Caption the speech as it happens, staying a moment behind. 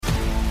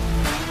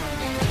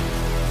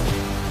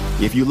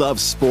If you love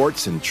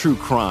sports and true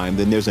crime,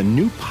 then there's a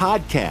new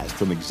podcast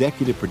from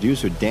executive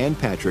producer Dan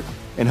Patrick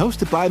and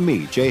hosted by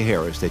me, Jay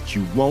Harris, that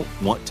you won't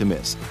want to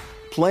miss.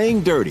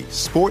 Playing Dirty: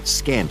 Sports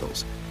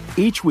Scandals.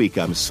 Each week,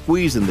 I'm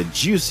squeezing the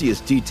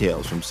juiciest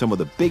details from some of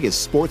the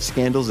biggest sports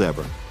scandals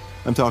ever.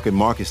 I'm talking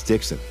Marcus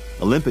Dixon,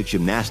 Olympic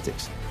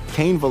gymnastics,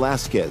 Cain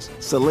Velasquez,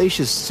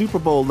 salacious Super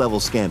Bowl-level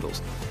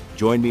scandals.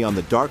 Join me on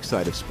the dark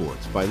side of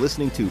sports by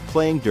listening to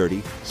Playing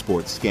Dirty: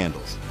 Sports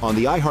Scandals on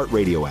the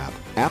iHeartRadio app,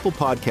 Apple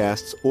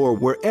Podcasts, or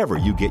wherever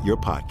you get your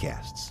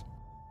podcasts.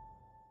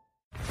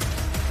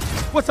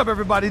 What's up,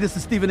 everybody? This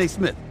is Stephen A.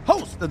 Smith,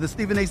 host of the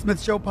Stephen A.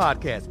 Smith Show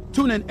podcast.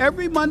 Tune in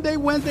every Monday,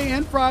 Wednesday,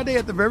 and Friday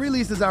at the very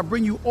least as I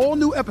bring you all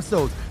new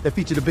episodes that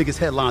feature the biggest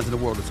headlines in the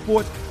world of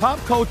sports, pop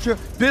culture,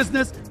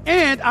 business,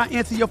 and I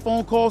answer your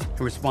phone calls and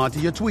respond to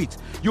your tweets.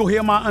 You'll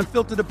hear my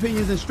unfiltered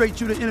opinions and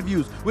straight-shooter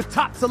interviews with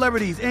top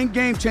celebrities and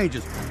game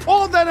changers.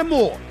 All that and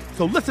more.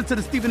 So listen to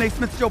the Stephen A.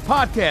 Smith Show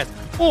podcast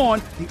on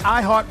the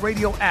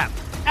iHeartRadio app,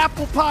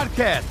 Apple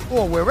Podcasts,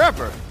 or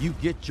wherever you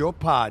get your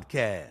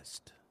podcast.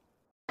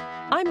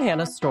 I'm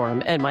Hannah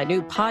Storm, and my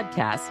new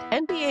podcast,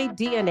 NBA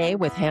DNA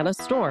with Hannah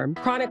Storm,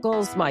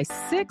 chronicles my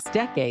 6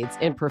 decades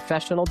in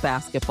professional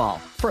basketball.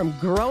 From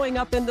growing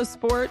up in the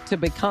sport to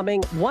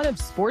becoming one of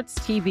sports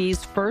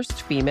TV's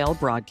first female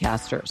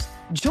broadcasters.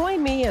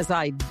 Join me as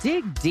I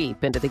dig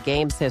deep into the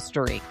game's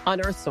history,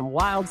 unearth some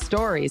wild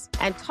stories,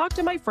 and talk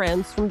to my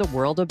friends from the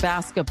world of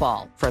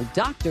basketball, from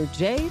Dr.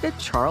 J to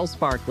Charles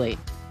Barkley.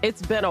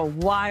 It's been a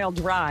wild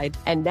ride,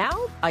 and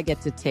now I get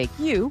to take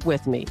you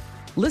with me.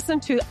 Listen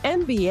to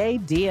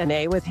NBA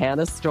DNA with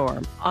Hannah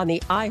Storm on the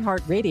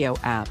iHeartRadio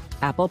app,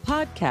 Apple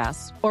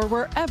Podcasts, or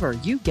wherever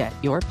you get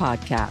your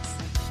podcasts.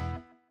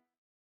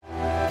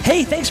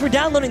 Hey, thanks for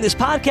downloading this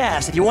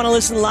podcast. If you want to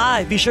listen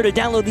live, be sure to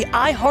download the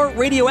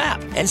iHeartRadio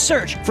app and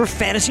search for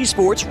Fantasy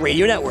Sports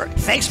Radio Network.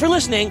 Thanks for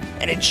listening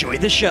and enjoy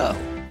the show.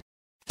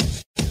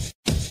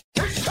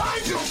 It's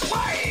time to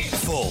play!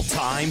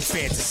 Full-time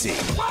fantasy.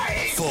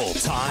 Play!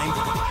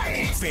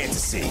 Full-time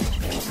fantasy.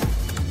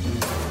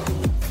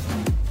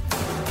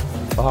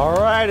 All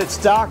right,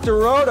 it's Dr.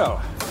 Roto.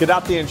 Get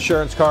out the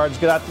insurance cards,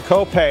 get out the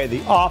copay.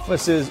 The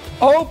office is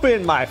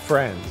open, my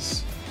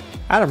friends.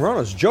 Adam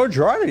Ronos, Joe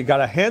Girardi got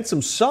a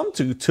handsome sum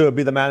to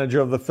be the manager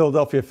of the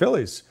Philadelphia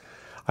Phillies.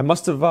 I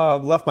must have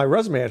left my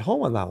resume at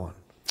home on that one.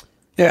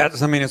 Yeah,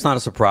 I mean, it's not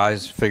a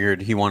surprise.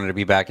 Figured he wanted to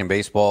be back in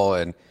baseball,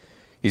 and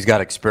he's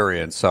got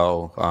experience.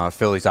 So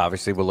Phillies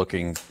obviously were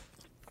looking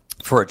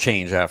for a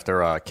change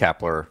after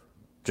Kepler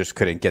just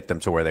couldn't get them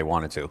to where they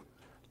wanted to.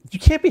 You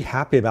can't be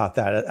happy about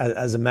that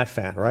as a Met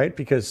fan, right?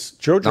 Because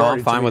Joe Girardi. No,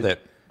 I'm fine with it.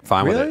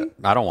 Fine with it.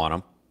 I don't want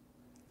him.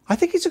 I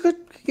think he's a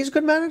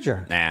good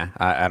manager. Nah,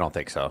 I don't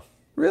think so.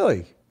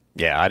 Really?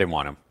 Yeah, I didn't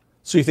want him.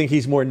 So you think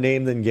he's more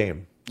name than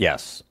game?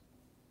 Yes.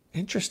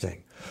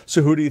 Interesting.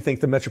 So who do you think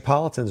the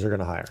Metropolitans are going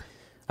to hire?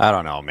 I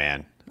don't know,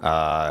 man.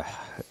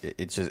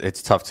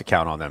 It's tough to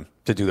count on them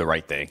to do the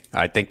right thing.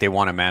 I think they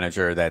want a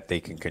manager that they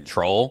can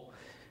control,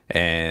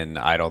 and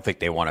I don't think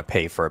they want to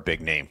pay for a big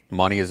name.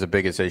 Money is the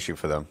biggest issue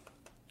for them.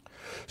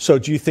 So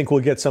do you think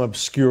we'll get some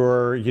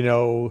obscure,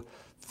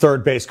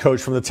 third base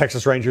coach from the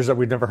Texas Rangers that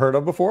we've never heard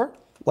of before,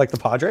 like the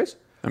Padres?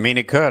 I mean,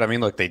 it could. I mean,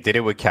 look, they did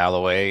it with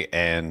Callaway,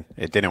 and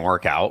it didn't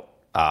work out.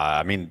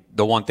 I mean,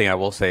 the one thing I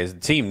will say is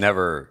the team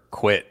never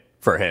quit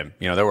for him.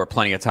 There were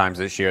plenty of times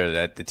this year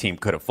that the team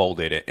could have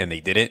folded it, and they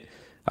didn't.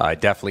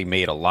 Definitely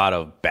made a lot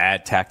of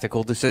bad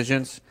tactical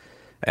decisions,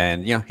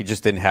 and, he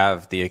just didn't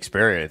have the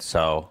experience.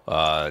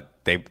 So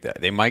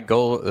they might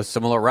go a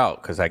similar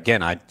route because,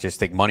 again, I just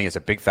think money is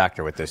a big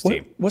factor with this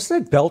team.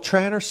 Wasn't it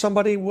Beltran or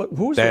somebody? Who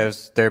was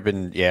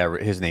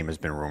it? His name has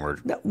been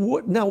rumored.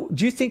 Now,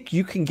 do you think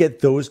you can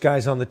get those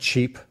guys on the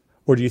cheap,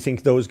 or do you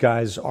think those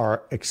guys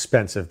are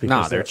expensive?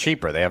 No, they're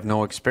cheaper. They have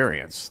no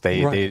experience.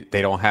 They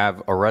don't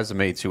have a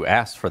resume to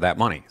ask for that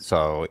money.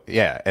 So,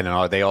 yeah,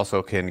 and they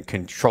also can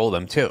control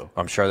them, too.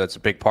 I'm sure that's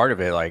a big part of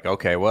it. Like,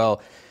 okay,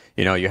 well,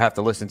 you have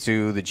to listen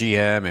to the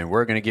GM, and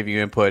we're going to give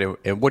you input.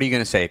 And what are you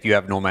going to say if you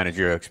have no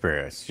managerial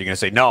experience? You're going to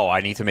say, no,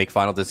 I need to make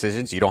final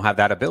decisions. You don't have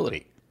that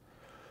ability.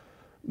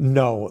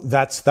 No,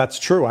 that's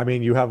true. I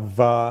mean, you have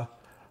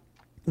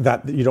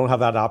that. You don't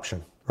have that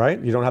option, right?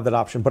 You don't have that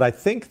option. But I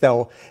think,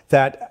 though,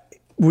 that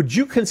would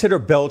you consider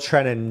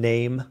Beltran a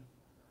name?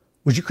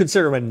 Would you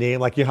consider him a name?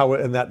 Like how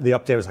in that the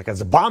update was like, it's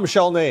a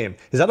bombshell name.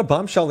 Is that a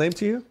bombshell name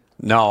to you?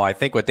 No, I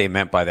think what they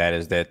meant by that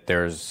is that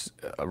there's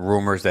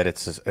rumors that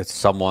it's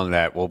someone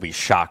that will be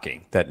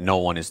shocking that no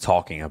one is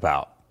talking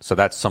about. So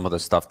that's some of the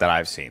stuff that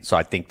I've seen. So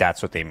I think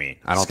that's what they mean.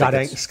 I don't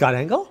think Scott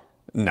Engel?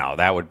 No,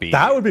 that would be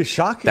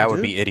shocking. That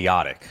would be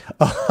idiotic.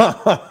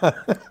 I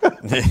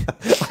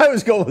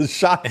was going with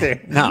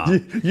shocking. No,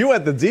 you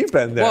went the deep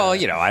end there. Well,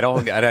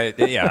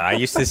 I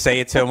used to say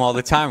it to him all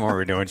the time when we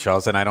were doing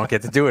shows, and I don't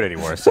get to do it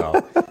anymore.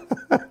 So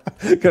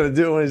gonna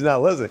do it when he's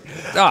not listening.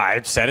 No,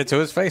 I said it to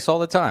his face all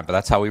the time, but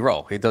that's how we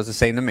roll. He does the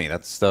same to me.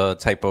 That's the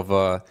type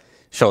of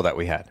show that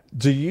we had.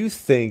 Do you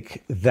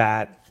think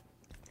that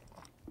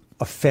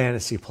a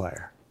fantasy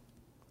player?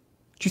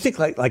 Do you think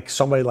like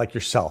somebody like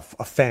yourself,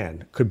 a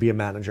fan, could be a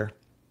manager?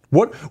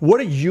 What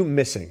are you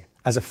missing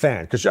as a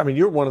fan? Because, I mean,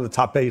 you're one of the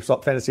top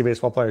fantasy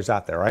baseball players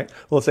out there, right?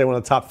 Well, let's say one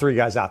of the top 3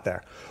 guys out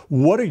there.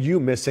 What are you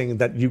missing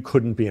that you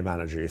couldn't be a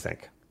manager, you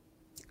think?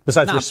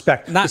 Besides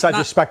respect in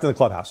the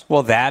clubhouse.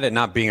 Well, that and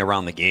not being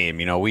around the game.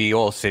 You know, we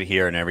all sit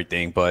here and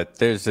everything, but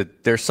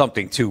there's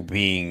something to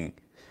being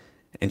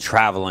and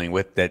traveling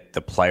with the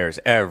players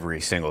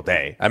every single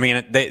day. I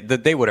mean,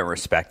 they wouldn't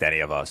respect any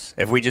of us.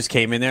 If we just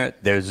came in there,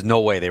 there's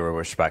no way they would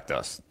respect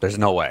us. There's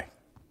no way.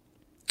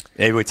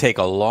 It would take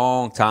a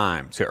long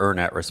time to earn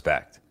that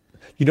respect.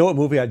 You know what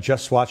movie I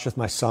just watched with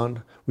my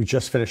son? We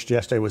just finished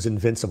yesterday. Was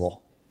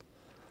Invincible.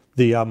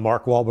 The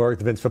Mark Wahlberg,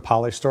 the Vince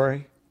Papale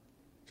story.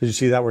 Did you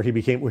see that where he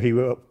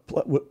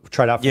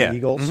tried out for the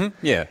Eagles?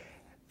 Mm-hmm. Yeah.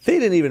 They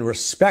didn't even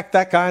respect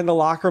that guy in the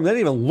locker room. They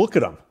didn't even look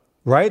at him,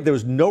 right? There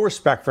was no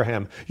respect for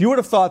him. You would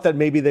have thought that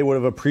maybe they would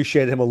have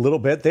appreciated him a little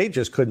bit. They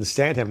just couldn't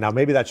stand him. Now,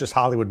 maybe that's just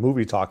Hollywood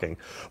movie talking.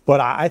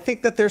 But I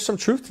think that there's some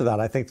truth to that.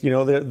 I think,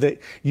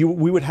 we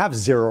would have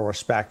zero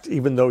respect,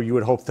 even though you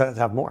would hope to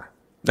have more.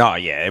 Oh,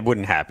 yeah, it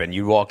wouldn't happen.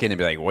 You walk in and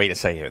be like, wait a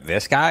second,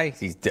 this guy?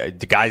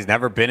 The guy's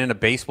never been in a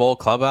baseball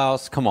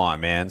clubhouse? Come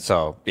on, man.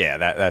 So, yeah,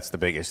 that's the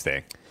biggest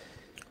thing.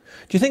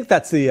 Do you think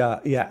that's the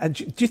And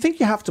do you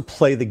think you have to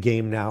play the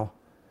game now?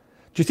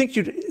 Do you think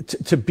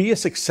to be a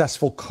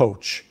successful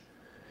coach?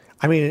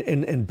 I mean,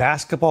 in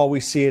basketball we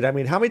see it. I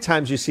mean, how many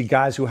times do you see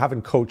guys who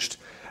haven't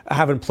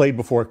played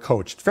before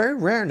coached? Very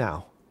rare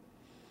now.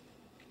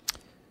 You know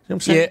what I'm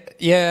saying?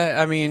 Yeah.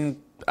 I mean,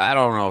 I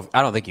don't know.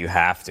 I don't think you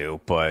have to,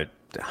 but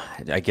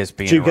I guess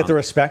being. Do you get the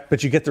respect?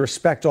 But you get the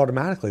respect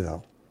automatically,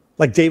 though.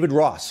 Like David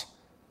Ross.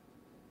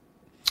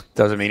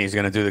 Doesn't mean he's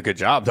going to do the good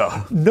job,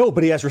 though. No,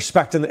 but he has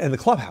respect in the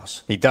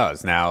clubhouse. He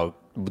does. Now,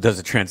 does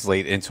it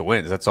translate into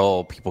wins? That's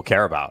all people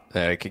care about.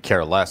 They could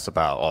care less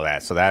about all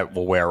that. So that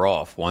will wear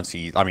off once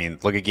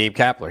look at Gabe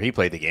Kapler. He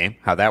played the game.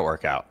 How'd that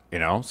work out?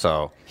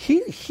 So.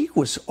 He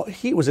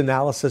was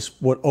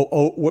analysis. What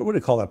would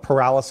it call that?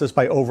 Paralysis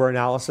by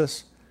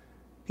over-analysis?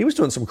 He was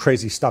doing some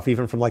crazy stuff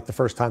even from like the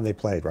first time they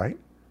played, right?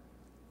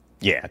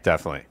 Yeah,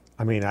 definitely.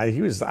 I mean,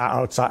 he was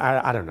outside.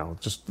 I don't know.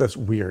 Just that's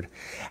weird.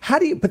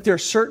 But there are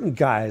certain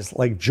guys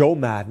like Joe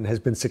Madden has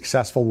been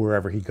successful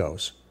wherever he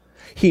goes.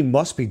 He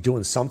must be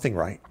doing something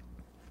right.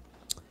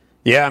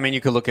 Yeah, I mean,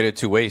 you could look at it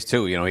 2 ways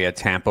too. He had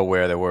Tampa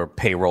where there were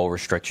payroll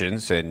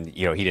restrictions, and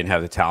he didn't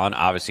have the talent.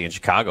 Obviously, in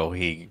Chicago,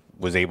 he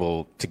was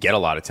able to get a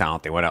lot of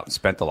talent. They went out and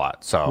spent a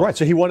lot. So right.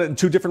 So he won it in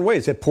 2 different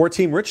ways. At poor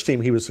team, rich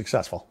team, he was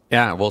successful.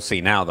 Yeah, we'll see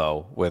now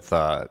though with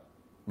the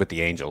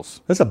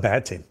Angels. That's a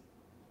bad team.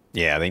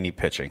 Yeah, they need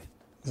pitching.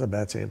 It's a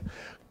bad team.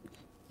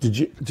 Did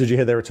you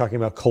hear they were talking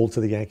about cold to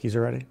the Yankees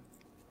already?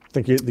 I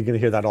think they're going to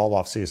hear that all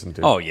off season,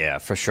 too. Oh, yeah,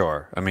 for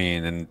sure. I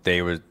mean, and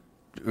they were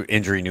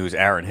injury news.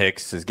 Aaron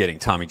Hicks is getting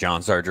Tommy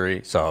John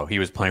surgery. So he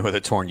was playing with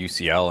a torn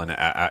UCL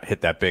and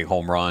hit that big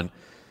home run.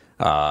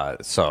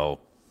 So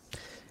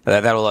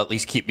that'll at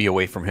least keep me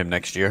away from him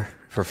next year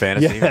for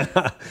fantasy.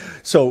 Yeah.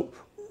 So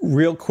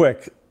real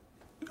quick,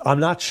 I'm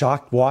not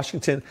shocked.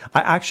 Washington. I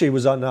actually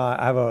was on.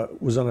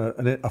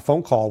 A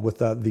phone call with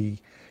the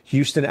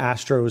Houston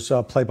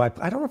Astros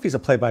play-by-play. I don't know if he's a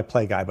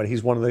play-by-play guy, but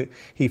he's he's at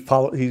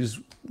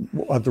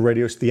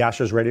the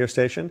Astros radio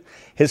station.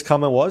 His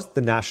comment was the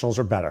Nationals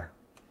are better.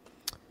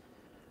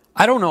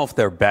 I don't know if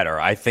they're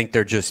better. I think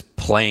they're just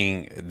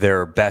playing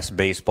their best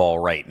baseball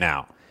right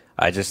now.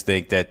 I just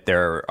think that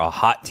they're a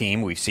hot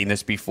team. We've seen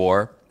this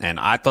before, and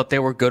I thought they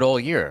were good all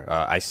year.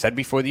 I said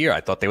before the year,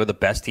 I thought they were the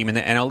best team in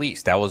the NL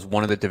East. That was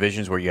one of the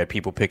divisions where you had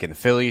people picking the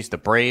Phillies, the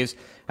Braves,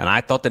 and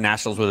I thought the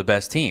Nationals were the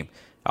best team.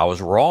 I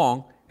was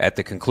wrong at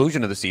the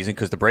conclusion of the season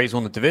because the Braves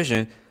won the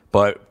division.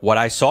 But what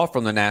I saw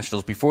from the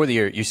Nationals before the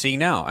year, you see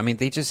now. I mean,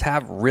 they just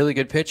have really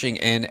good pitching,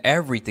 and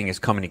everything is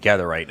coming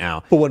together right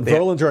now. But when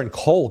Verlander and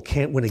Cole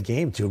can't win a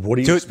game, dude, what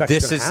do you expect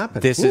is going to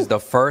happen? This is the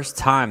first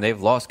time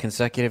they've lost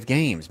consecutive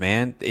games,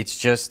 man. It's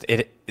just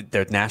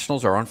the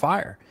Nationals are on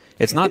fire.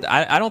 It's not.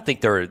 I don't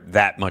think they're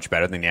that much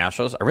better than the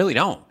Astros. I really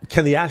don't.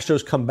 Can the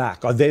Astros come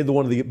back? Are they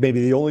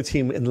maybe the only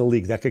team in the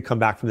league that could come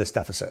back from this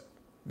deficit?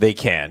 They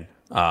can.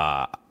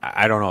 I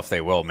don't know if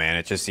they will, man.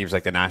 It just seems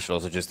like the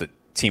Nationals are just a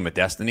team of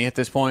destiny at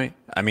this point.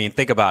 I mean,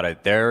 think about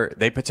it.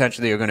 They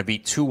potentially are going to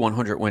beat 2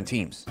 100-win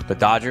teams, the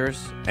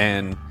Dodgers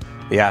and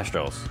the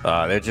Astros.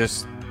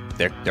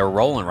 They're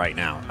rolling right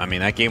now. I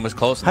mean, that game was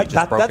close. And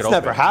that's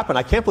never happened.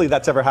 I can't believe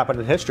that's ever happened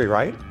in history,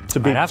 right? To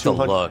beat 200. I'd have to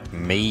look.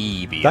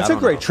 Maybe. That's a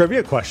great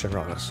trivia question,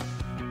 Ronas.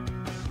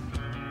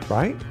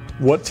 Right?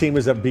 What team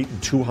has that beaten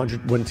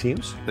 200-win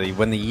teams?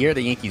 When the year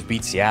the Yankees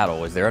beat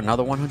Seattle, was there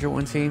another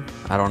 100-win team?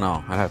 I don't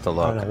know. I'd have to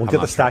look. We'll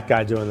get the stat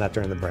guy doing that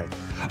during the break.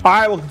 All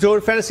right, we'll do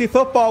it fantasy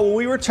football when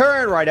we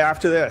return right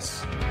after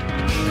this.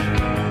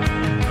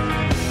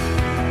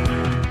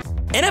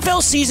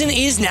 NFL season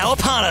is now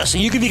upon us,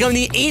 and you can become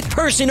the 8th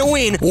person to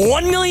win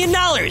 $1 million in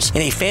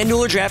a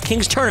FanDuel or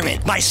DraftKings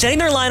tournament by setting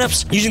their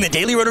lineups using the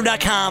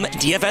DailyRoto.com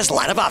DFS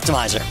lineup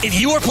optimizer.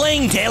 If you are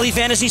playing daily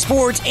fantasy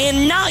sports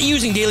and not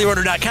using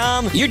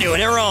DailyRoto.com, you're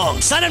doing it wrong.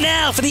 Sign up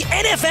now for the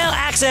NFL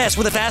access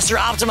with a faster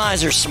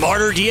optimizer,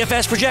 smarter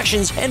DFS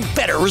projections, and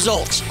better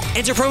results.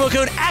 Enter promo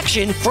code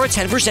ACTION for a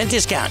 10%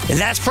 discount.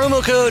 That's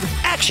promo code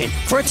ACTION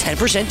for a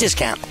 10%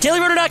 discount.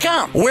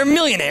 DailyRoto.com, where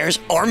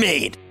millionaires are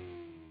made.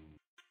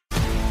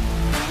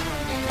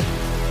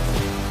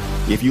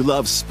 If you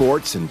love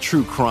sports and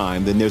true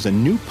crime, then there's a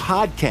new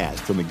podcast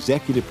from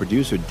executive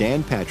producer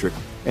Dan Patrick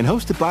and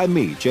hosted by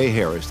me, Jay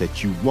Harris,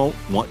 that you won't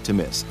want to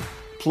miss.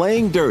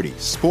 Playing Dirty: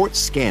 Sports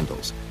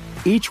Scandals.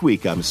 Each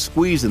week, I'm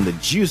squeezing the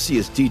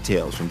juiciest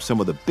details from some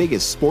of the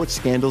biggest sports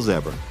scandals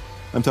ever.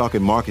 I'm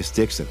talking Marcus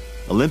Dixon,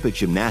 Olympic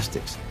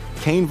gymnastics,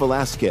 Cain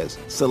Velasquez,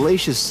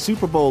 salacious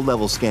Super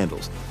Bowl-level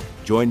scandals.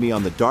 Join me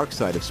on the dark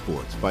side of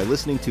sports by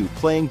listening to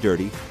Playing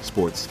Dirty: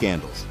 Sports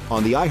Scandals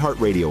on the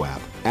iHeartRadio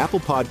app,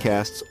 Apple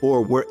Podcasts,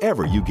 or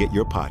wherever you get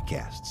your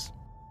podcasts.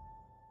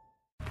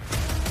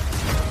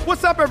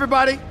 What's up,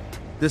 everybody?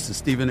 This is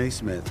Stephen A.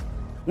 Smith.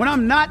 When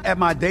I'm not at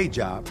my day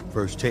job,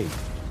 First Take,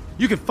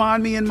 you can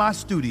find me in my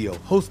studio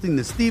hosting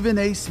the Stephen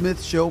A.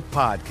 Smith Show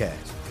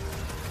podcast.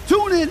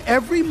 Tune in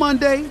every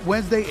Monday,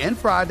 Wednesday, and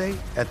Friday,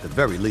 at the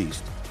very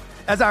least,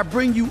 as I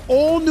bring you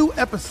all new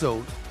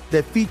episodes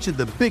that feature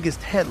the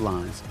biggest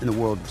headlines in the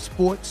world of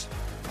sports,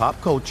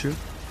 pop culture,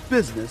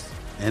 business,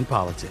 and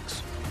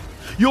politics.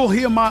 You'll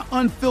hear my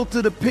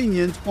unfiltered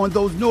opinions on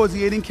those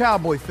nauseating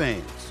Cowboy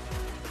fans,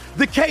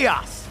 the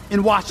chaos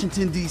in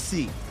Washington,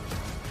 D.C.,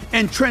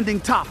 and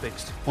trending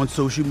topics on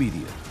social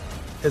media,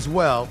 as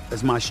well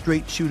as my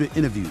straight shooter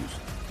interviews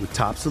with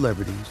top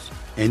celebrities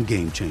and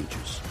game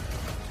changers.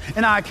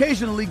 And I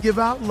occasionally give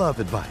out love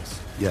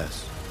advice.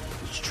 Yes,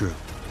 it's true.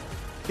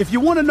 If you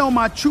want to know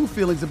my true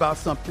feelings about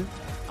something,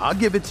 I'll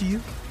give it to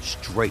you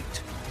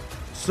straight.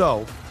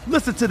 So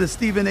listen to the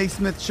Stephen A.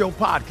 Smith Show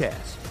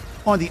podcast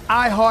on the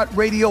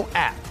iHeartRadio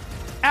app,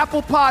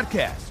 Apple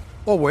Podcasts,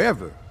 or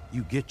wherever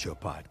you get your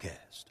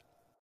podcast.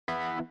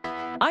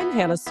 I'm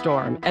Hannah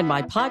Storm, and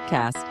my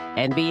podcast,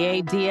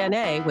 NBA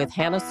DNA with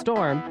Hannah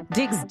Storm,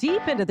 digs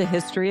deep into the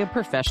history of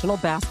professional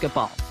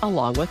basketball,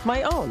 along with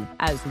my own,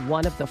 as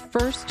one of the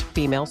first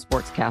female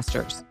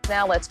sportscasters.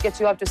 Now let's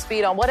get you up to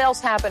speed on what else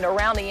happened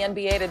around the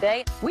NBA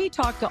today. We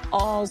talk to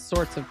all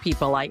sorts of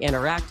people I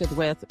interacted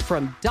with,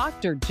 from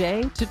Dr.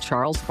 J to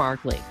Charles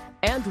Barkley,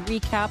 and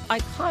recap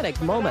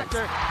iconic moments.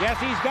 Yes,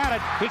 he's got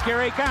it.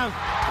 Here he comes.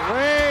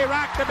 Way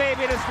rock the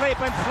baby to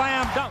sleep and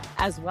slam dunk.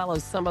 As well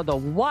as some of the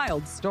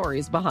wild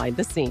stories behind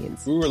the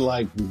scenes. We were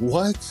like,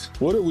 what?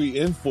 What are we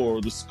in for?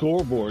 The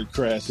scoreboard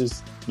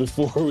crashes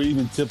before we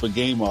even tip a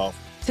game off.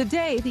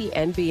 Today, the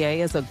NBA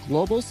is a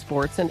global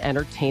sports and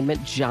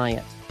entertainment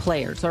giant.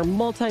 Players are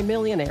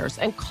multimillionaires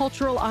and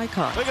cultural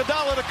icons.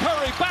 Iguodala to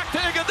Curry, back to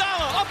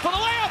Iguodala, up for the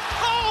layup.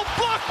 Oh,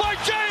 blocked by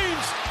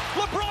James.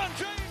 LeBron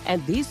James.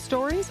 And these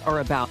stories are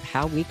about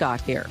how we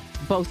got here,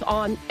 both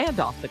on and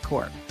off the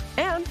court.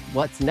 And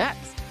what's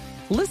next?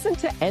 Listen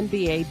to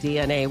NBA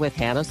DNA with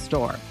Hannah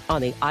Storm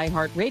on the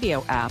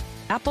iHeartRadio app,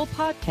 Apple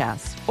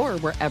Podcasts, or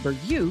wherever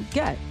you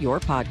get your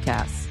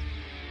podcasts.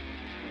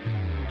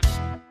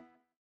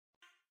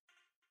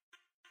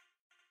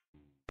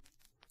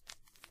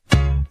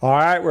 All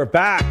right, we're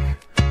back.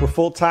 We're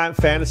Full-Time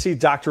Fantasy.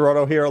 Dr.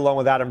 Roto here along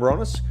with Adam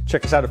Ronis.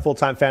 Check us out at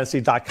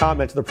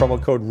fulltimefantasy.com. Enter the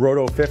promo code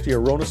ROTO50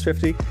 or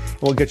RONUS50,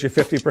 and we'll get you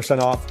 50%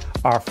 off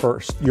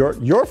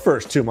your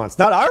first 2 months.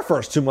 Not our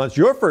first 2 months,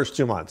 your first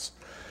 2 months.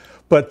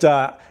 But,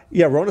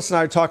 yeah, Ronis and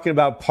I are talking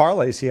about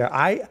parlays here.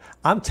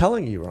 I'm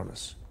telling you,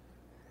 Ronis,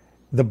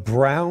 the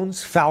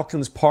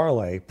Browns-Falcons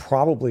parlay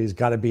probably has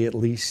got to be at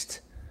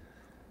least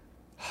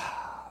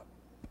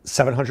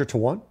 700 to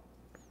 1.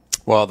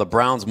 Well, the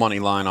Browns' money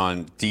line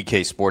on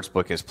DK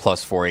Sportsbook is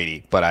plus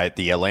 480, but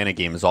the Atlanta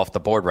game is off the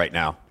board right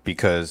now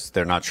because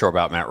they're not sure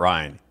about Matt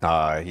Ryan.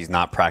 He's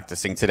not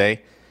practicing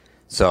today.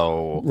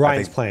 So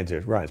Ryan's playing,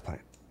 dude. Ryan's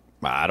playing.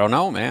 I don't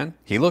know, man.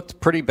 He looked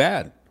pretty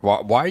bad.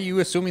 Why are you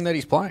assuming that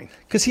he's playing?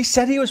 Because he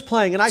said he was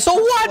playing, and I so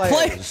trust what?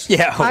 Players.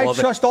 Yeah, I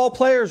trust all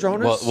players,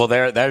 Jonas. Well,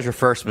 there's your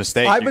first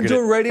mistake. I've been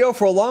doing radio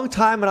for a long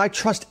time, and I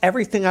trust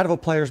everything out of a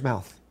player's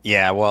mouth.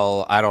 Yeah,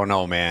 well, I don't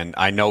know, man.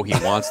 I know he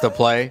wants to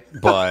play,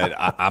 but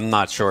I'm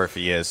not sure if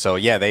he is. So,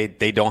 yeah,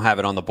 they don't have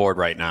it on the board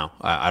right now.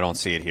 I don't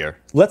see it here.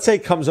 Let's say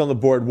it comes on the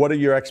board. What are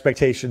your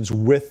expectations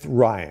with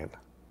Ryan?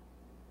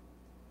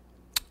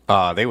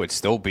 They would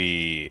still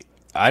be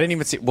 – I didn't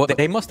even see – well,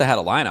 they must have had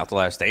a line out the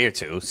last day or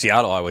two.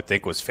 Seattle, I would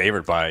think, was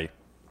favored by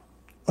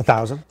 –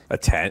 1,000?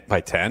 By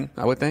 10,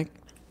 I would think.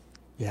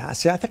 Yeah,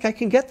 see, I think I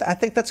can get that. I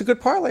think that's a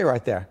good parlay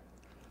right there.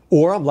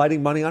 Or I'm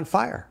lighting money on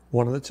fire.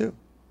 One of the two.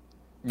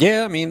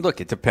 Yeah, I mean,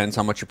 look, it depends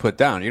how much you put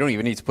down. You don't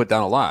even need to put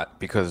down a lot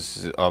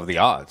because of the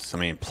odds. I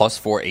mean, plus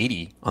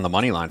 480 on the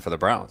money line for the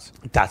Browns.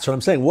 That's what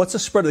I'm saying. What's the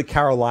spread of the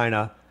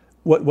Carolina?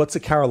 What's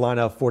the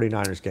Carolina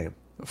 49ers game?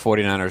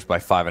 49ers by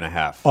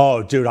 5.5.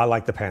 Oh, dude, I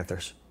like the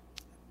Panthers.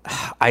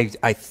 I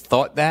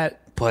thought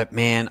that, but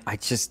man,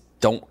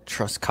 don't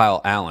trust Kyle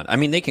Allen. I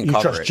mean, they can You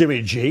cover trust it.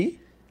 Jimmy G?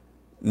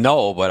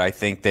 No, but I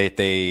think they're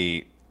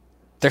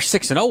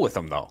 6-0 with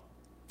him though.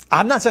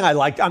 I'm not saying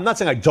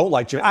I don't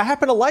like Jimmy. I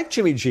happen to like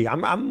Jimmy G.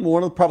 I'm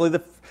one of probably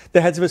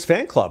the heads of his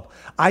fan club.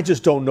 I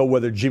just don't know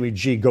whether Jimmy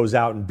G goes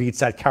out and beats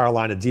that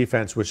Carolina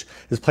defense, which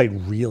has played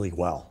really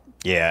well.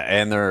 Yeah,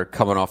 and they're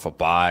coming off a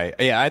bye.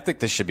 Yeah, I think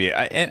this should be.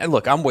 And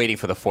look, I'm waiting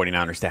for the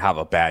 49ers to have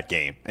a bad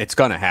game. It's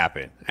going to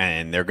happen,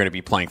 and they're going to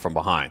be playing from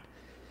behind.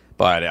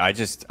 But I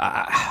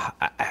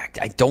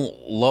don't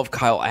love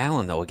Kyle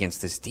Allen, though,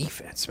 against this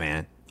defense,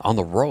 man. On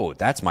the road,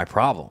 that's my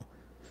problem.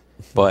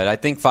 But I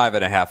think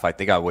 5.5, I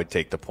think I would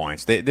take the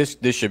points. This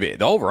should be.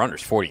 The over-under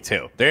is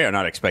 42. They are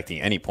not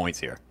expecting any points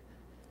here.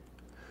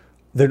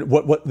 Then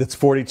what? That's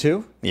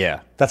 42?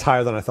 Yeah. That's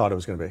higher than I thought it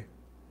was going to be.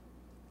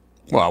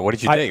 Well, what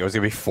did you think? It was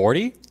going to be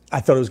 40?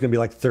 I thought it was going to be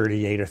like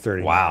 38 or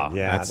 39. Wow.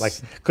 Yeah. Like,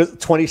 because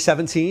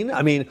 2017,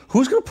 I mean,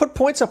 who's going to put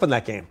points up in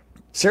that game?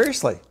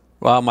 Seriously.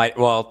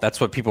 Well,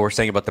 that's what people were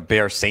saying about the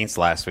Bears Saints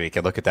last week.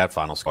 And look at that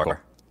final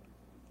score.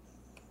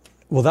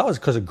 Well, that was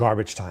because of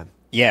garbage time.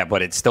 Yeah,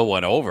 but it still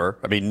went over.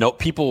 I mean,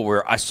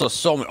 I saw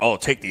so many,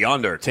 take the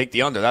under,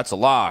 that's a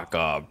lock.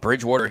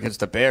 Bridgewater against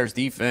the Bears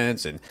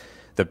defense and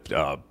the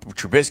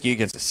Trubisky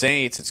against the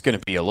Saints. It's going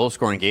to be a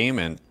low-scoring game,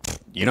 and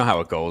you know how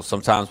it goes.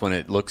 Sometimes when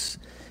it looks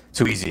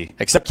too easy,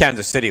 except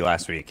Kansas City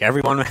last week.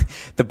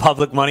 The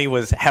public money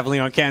was heavily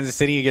on Kansas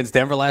City against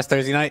Denver last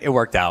Thursday night. It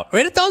worked out. I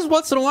mean, it does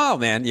once in a while,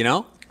 man, you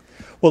know?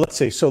 Well, let's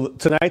see. So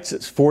tonight's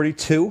it's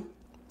 42?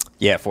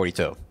 Yeah,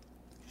 42.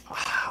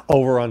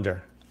 Over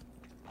under.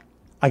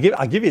 I'll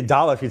give you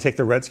 $1 if you take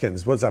the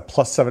Redskins. What's that,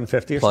 plus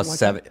 750 or plus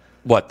something? Plus 7.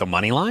 What, the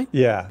money line?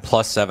 Yeah.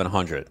 Plus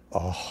 700.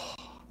 Oh.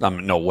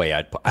 No way.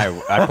 I'd put a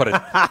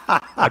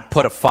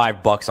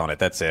 $5 on it.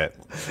 That's it.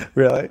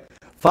 Really?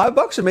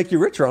 $5 would make you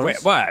rich, Ron.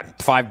 Wait, what?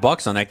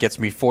 $5 on that gets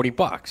me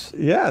 $40.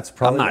 Yeah, it's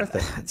probably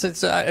worth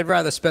it. I'd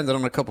rather spend it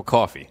on a cup of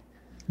coffee.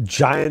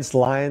 Giants,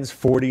 Lions,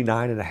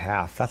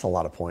 49.5. That's a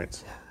lot of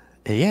points.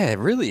 Yeah, it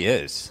really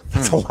is.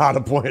 That's a lot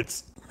of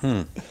points.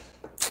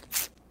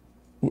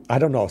 I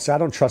don't know. So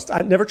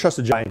I never trust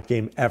a Giant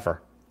game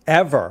ever.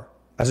 Ever.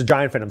 As a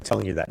Giant fan, I'm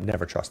telling you that.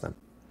 Never trust them.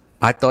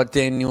 I thought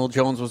Daniel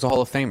Jones was a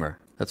Hall of Famer.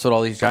 That's what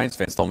all these Giants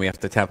fans told me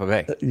after Tampa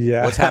Bay.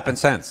 Yeah. What's happened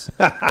since?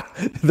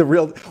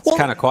 It's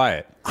kind of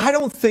quiet. I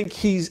don't think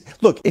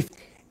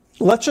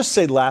let's just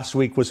say last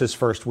week was his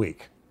first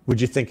week.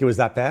 Would you think it was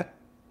that bad?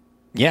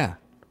 Yeah.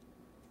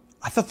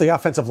 I thought the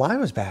offensive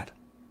line was bad.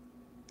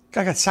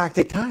 Guy got sacked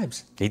 8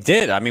 times. He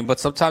did. I mean, but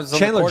sometimes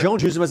Chandler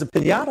Jones used him as a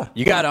pinata.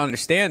 You got to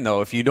understand,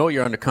 though, if you know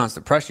you're under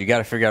constant pressure, you got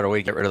to figure out a way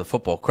to get rid of the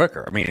football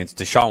quicker. I mean, it's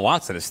Deshaun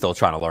Watson is still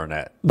trying to learn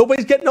that.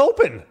 Nobody's getting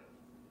open.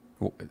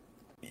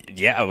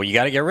 Yeah, well, you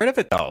got to get rid of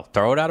it, though.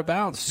 Throw it out of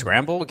bounds.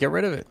 Scramble, get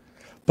rid of it.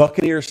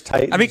 Buccaneers,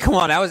 Titans. I mean, come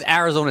on. That was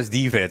Arizona's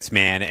defense,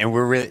 man. And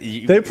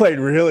they played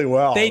really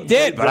well. They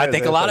did, but I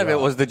think a lot of it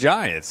was the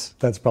Giants.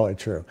 That's probably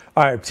true.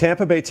 All right,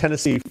 Tampa Bay,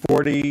 Tennessee,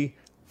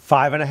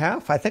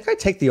 45.5. I think I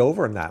take the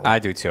over in that one. I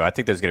do, too. I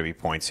think there's going to be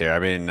points here. I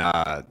mean,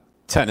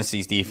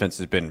 Tennessee's defense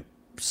has been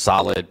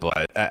solid,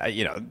 but, I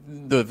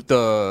think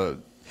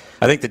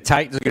the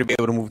Titans are going to be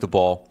able to move the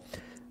ball.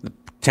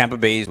 Tampa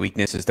Bay's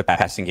weakness is the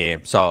passing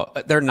game. So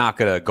they're not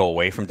going to go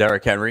away from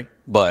Derrick Henry,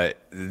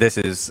 but this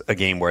is a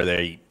game where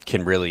they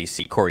can really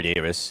see Corey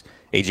Davis,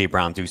 A.J.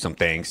 Brown do some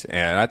things,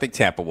 and I think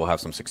Tampa will have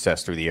some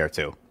success through the air,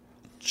 too.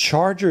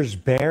 Chargers,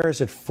 Bears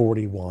at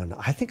 41.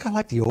 I think I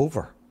like the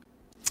over.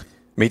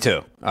 Me,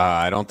 too.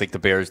 I don't think the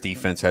Bears'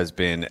 defense has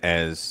been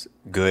as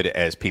good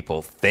as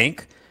people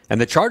think,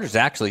 and the Chargers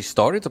actually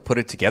started to put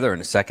it together in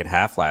the second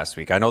half last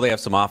week. I know they have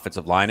some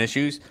offensive line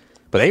issues,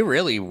 but they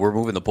really were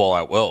moving the ball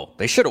at will.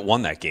 They should have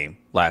won that game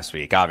last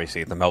week,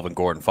 obviously, the Melvin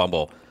Gordon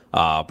fumble.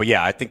 But,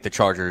 yeah, I think the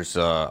Chargers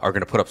are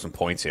going to put up some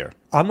points here.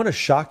 I'm going to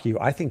shock you.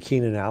 I think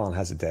Keenan Allen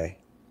has a day.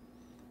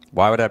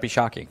 Why would that be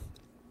shocking?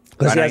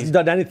 Because he hasn't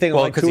done anything in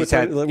like 2 or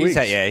 3 weeks.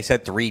 He's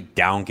had 3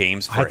 down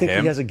games for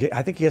him.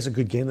 I think he has a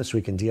good game this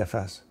week in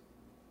DFS.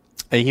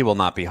 He will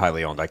not be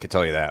highly owned, I can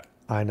tell you that.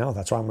 I know.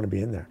 That's why I'm going to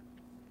be in there.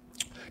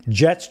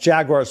 Jets,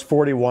 Jaguars,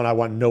 41. I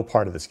want no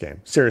part of this game.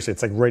 Seriously,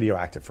 it's like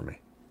radioactive for me.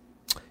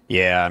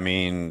 Yeah, I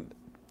mean,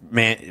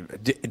 man,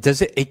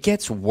 it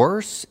gets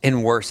worse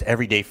and worse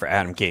every day for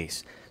Adam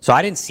Gase. So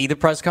I didn't see the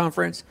press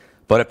conference,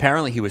 but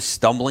apparently he was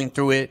stumbling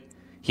through it.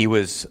 He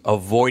was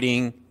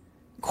avoiding,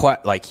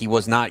 he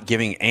was not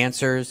giving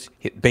answers.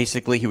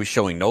 Basically, he was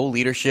showing no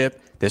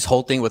leadership. This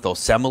whole thing with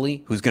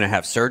Osemele, who's going to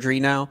have surgery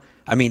now.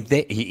 I mean,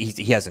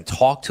 he hasn't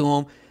talked to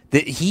him.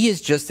 He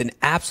is just an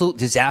absolute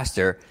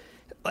disaster.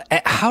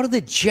 How do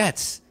the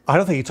Jets... I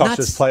don't think he talks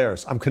to his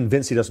players. I'm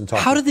convinced he doesn't talk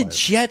to his players. How did the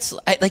Jets...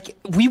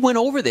 we went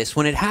over this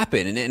when it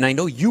happened, and I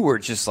know you were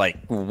just like,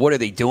 what are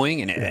they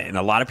doing? And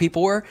a lot of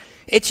people were.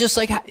 It's just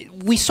like,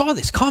 we saw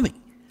this coming.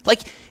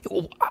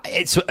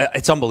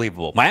 It's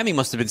unbelievable. Miami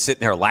must have been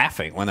sitting there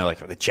laughing when they're like,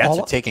 the Jets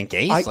are taking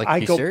Gase? Are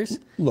you serious?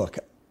 Look,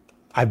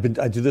 I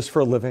do this for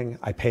a living.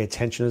 I pay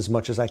attention as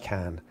much as I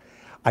can.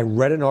 I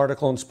read an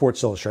article in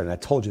Sports Illustrated, and I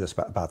told you this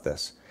about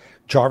this.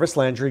 Jarvis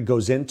Landry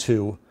goes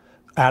into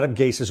Adam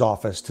Gase's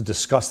office to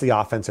discuss the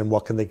offense and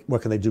what can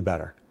they do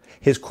better.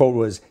 His quote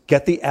was,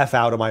 "Get the F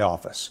out of my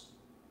office."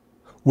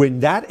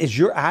 When that is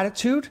your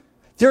attitude,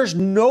 there's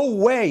no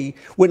way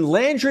when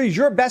Landry is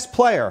your best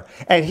player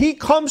and he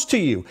comes to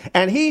you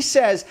and he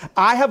says,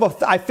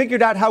 I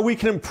figured out how we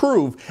can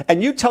improve,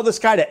 and you tell this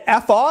guy to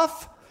F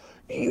off,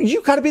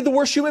 you got to be the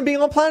worst human being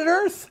on planet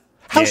Earth.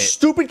 How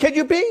stupid can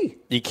you be?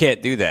 You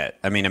can't do that.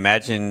 I mean,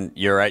 imagine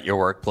you're at your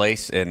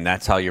workplace and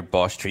that's how your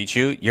boss treats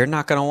you. You're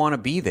not going to want to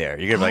be there.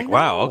 You're going to be like,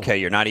 wow, okay,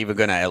 you're not even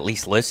going to at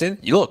least listen?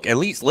 Look, at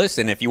least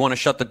listen. If you want to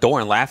shut the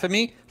door and laugh at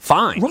me,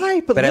 fine.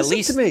 Right, but at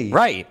least, to me.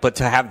 Right, but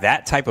to have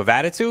that type of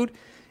attitude,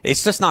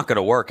 it's just not going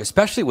to work,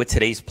 especially with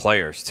today's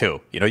players, too.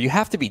 You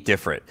have to be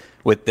different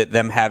with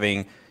them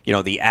having,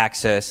 the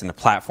access and the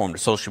platform to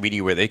social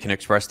media where they can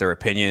express their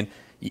opinion.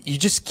 You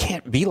just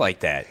can't be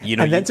like that.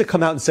 And then to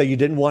come out and say you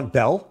didn't want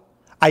Bell?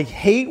 I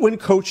hate when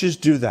coaches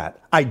do that.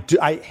 I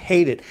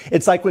hate it.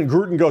 It's like when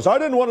Gruden goes, I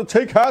didn't want to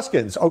take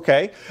Haskins.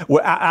 Okay.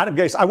 Well, Adam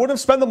Gase, I wouldn't have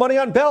spent the money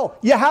on Bell.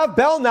 You have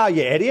Bell now,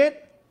 you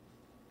idiot.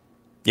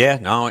 Yeah,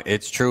 no,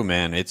 it's true,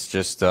 man. It's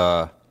just,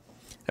 but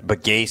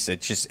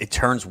Gase, it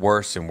turns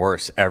worse and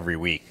worse every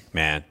week,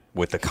 man.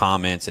 With the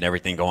comments and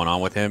everything going on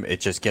with him,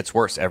 it just gets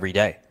worse every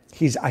day.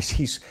 I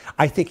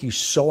think he's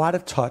so out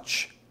of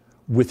touch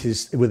with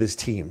his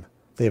team.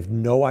 They have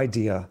no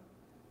idea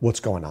what's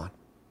going on.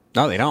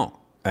 No, they don't.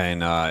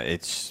 And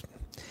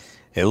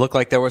it looked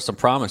like there was some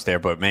promise there,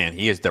 but man,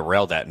 he has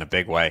derailed that in a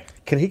big way.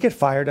 Can he get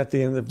fired at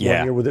the end of 1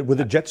 year? Would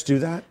the Jets do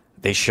that?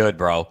 They should,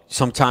 bro.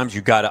 Sometimes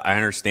I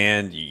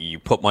understand, you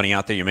put money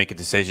out there, you make a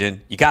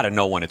decision. You got to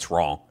know when it's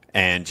wrong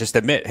and just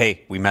admit,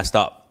 hey, we messed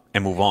up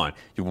and move on.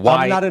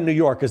 Why? I'm not in New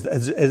York. Is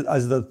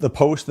the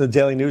Post and the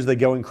Daily News, they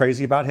going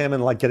crazy about him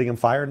and like getting him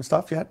fired and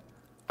stuff yet?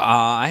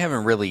 I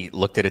haven't really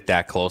looked at it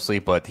that closely,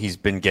 but he's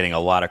been getting a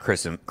lot of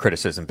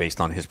criticism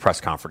based on his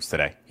press conference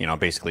today.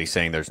 Basically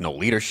saying there's no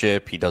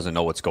leadership. He doesn't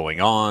know what's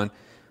going on.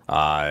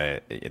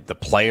 The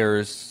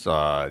players,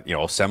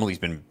 Assembly's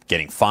been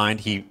getting fined.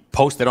 He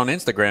posted on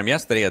Instagram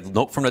yesterday a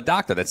note from the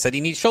doctor that said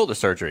he needs shoulder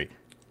surgery.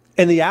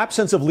 In the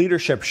absence of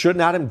leadership,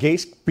 shouldn't Adam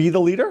Gase be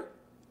the leader?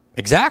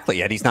 Exactly,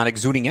 yet he's not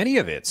exuding any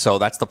of it. So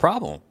that's the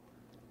problem.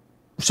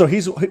 So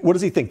what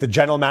does he think? The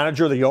general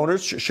manager, the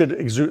owners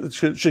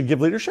should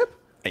give leadership?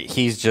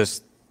 He's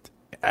just,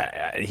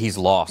 he's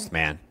lost,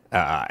 man.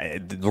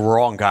 The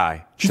wrong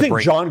guy. Do you think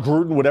John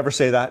Gruden would ever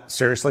say that?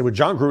 Seriously, would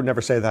John Gruden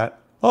ever say that?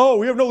 Oh,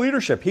 we have no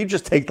leadership. He'd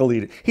just take the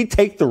lead. He'd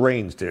take the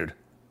reins, dude.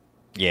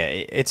 Yeah,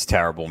 it's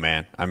terrible,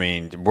 man. I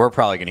mean, we're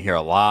probably going to hear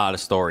a lot of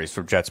stories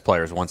from Jets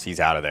players once he's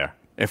out of there,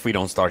 if we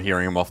don't start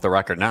hearing him off the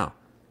record now.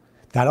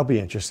 That'll be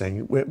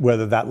interesting,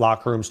 whether that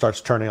locker room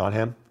starts turning on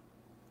him.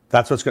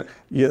 That's what's going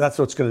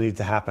to need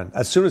to happen.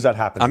 As soon as that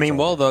happens. I mean,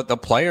 the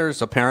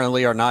players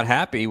apparently are not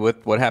happy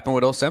with what happened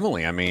with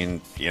Osemele. I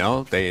mean,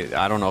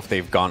 I don't know if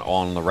they've gone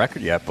on the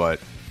record yet, but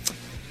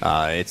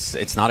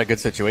it's not a good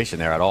situation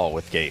there at all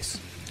with Gase.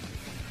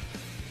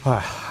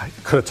 I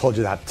could have told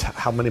you that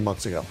how many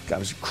months ago. That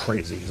was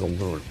crazy. He's a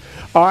loon.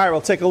 All right,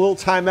 we'll take a little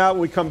time out.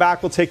 When we come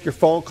back, we'll take your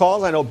phone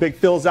calls. I know Big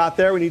Phil's out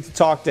there. We need to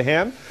talk to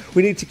him.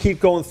 We need to keep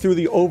going through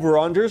the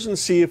over-unders and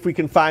see if we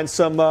can find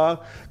some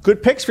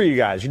good picks for you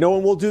guys. You know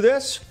when we'll do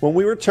this? When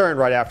we return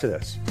right after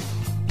this.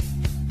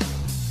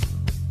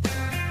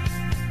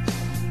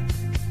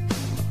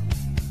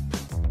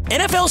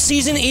 NFL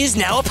season is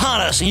now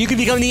upon us, and you can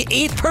become the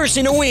 8th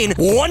person to win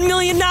 $1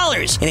 million in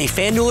a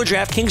FanDuel or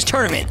DraftKings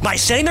tournament by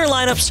setting their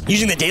lineups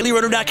using the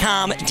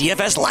DailyRoto.com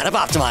DFS lineup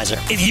optimizer.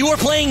 If you are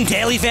playing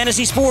daily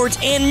fantasy sports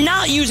and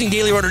not using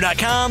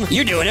DailyRoto.com,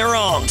 you're doing it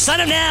wrong.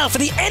 Sign up now for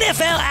the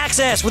NFL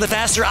access with a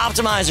faster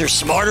optimizer,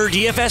 smarter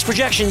DFS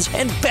projections,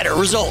 and better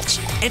results.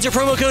 Enter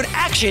promo code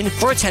ACTION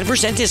for a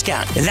 10%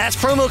 discount. That's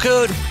promo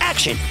code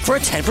ACTION for a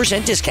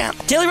 10% discount.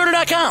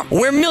 DailyRoto.com,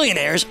 where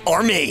millionaires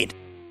are made.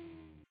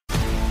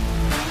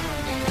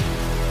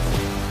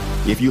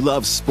 If you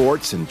love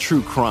sports and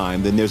true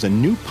crime, then there's a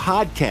new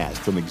podcast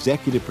from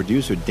executive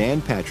producer Dan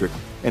Patrick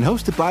and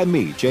hosted by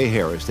me, Jay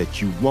Harris,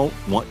 that you won't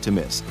want to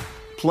miss.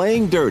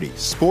 Playing Dirty: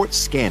 Sports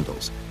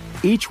Scandals.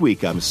 Each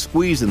week, I'm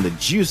squeezing the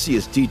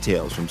juiciest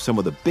details from some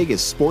of the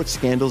biggest sports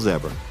scandals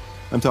ever.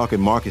 I'm talking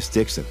Marcus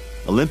Dixon,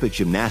 Olympic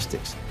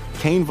gymnastics,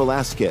 Cain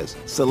Velasquez,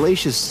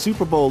 salacious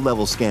Super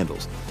Bowl-level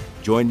scandals.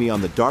 Join me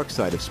on the dark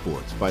side of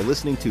sports by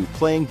listening to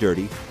Playing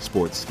Dirty: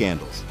 Sports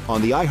Scandals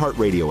on the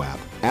iHeartRadio app,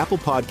 Apple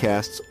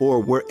Podcasts, or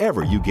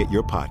wherever you get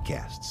your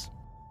podcasts.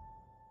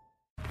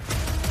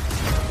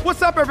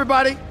 What's up,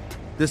 everybody?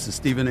 This is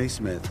Stephen A.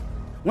 Smith.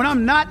 When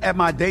I'm not at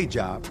my day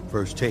job,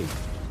 First Take,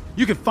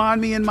 you can find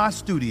me in my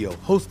studio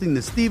hosting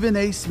the Stephen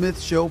A.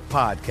 Smith Show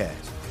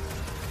podcast.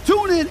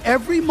 Tune in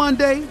every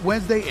Monday,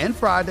 Wednesday, and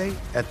Friday,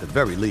 at the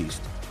very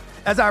least,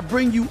 as I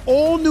bring you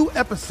all new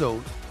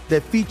episodes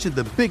that feature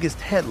the biggest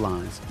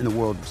headlines in the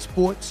world of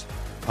sports,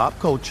 pop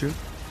culture,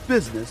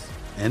 business,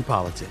 and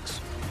politics.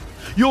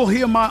 You'll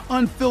hear my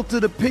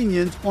unfiltered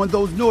opinions on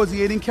those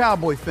nauseating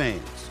Cowboy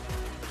fans,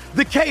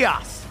 the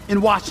chaos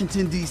in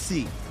Washington,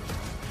 D.C.,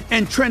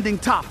 and trending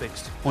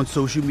topics on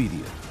social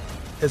media,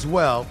 as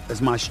well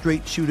as my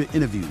straight shooter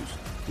interviews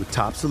with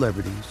top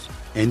celebrities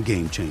and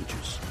game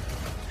changers.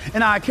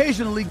 And I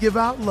occasionally give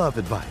out love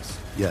advice.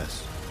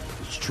 Yes,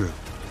 it's true.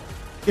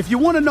 If you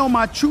want to know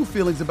my true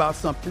feelings about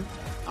something,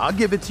 I'll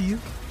give it to you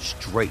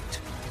straight.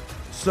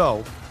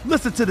 So,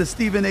 listen to the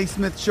Stephen A.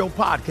 Smith Show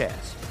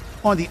podcast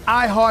on the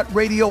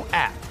iHeartRadio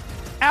app,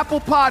 Apple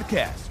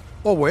Podcasts,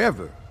 or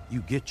wherever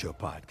you get your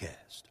podcast.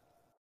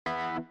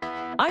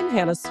 I'm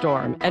Hannah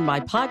Storm, and my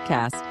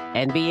podcast,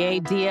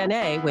 NBA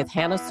DNA with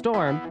Hannah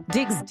Storm,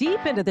 digs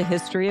deep into the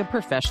history of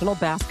professional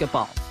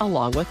basketball,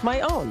 along with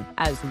my own,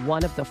 as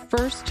one of the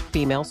first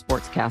female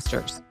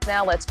sportscasters.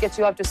 Now let's get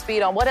you up to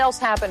speed on what else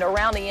happened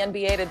around the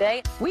NBA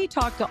today. We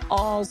talked to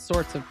all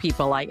sorts of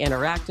people I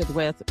interacted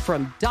with,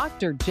 from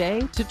Dr.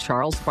 J to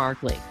Charles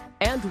Barkley,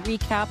 and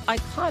recap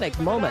iconic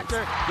moments.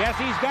 Yes,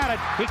 he's got it.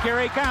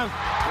 Here he comes.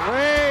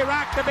 Way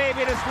rock the baby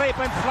to sleep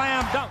and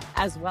slam dunk.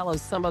 As well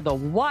as some of the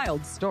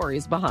wild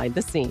stories behind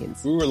the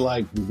scenes. We were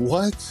like,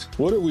 what?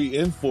 What are we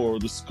in for?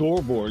 The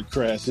scoreboard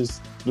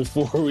crashes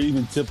before we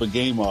even tip a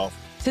game off.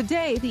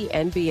 Today, the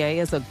NBA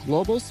is a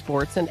global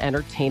sports and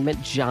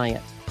entertainment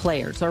giant.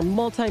 Players are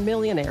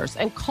multimillionaires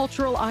and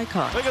cultural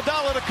icons.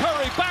 Iguodala to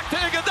Curry, back to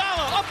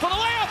Iguodala, up for the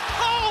layup.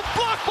 Oh,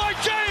 blocked by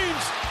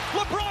James.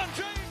 LeBron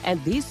James.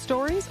 And these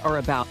stories are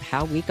about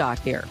how we got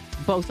here,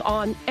 both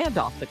on and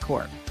off the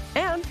court.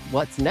 And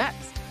what's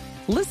next?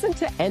 Listen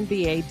to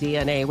NBA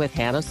DNA with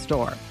Hannah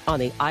Storm on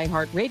the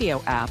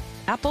iHeartRadio app,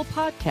 Apple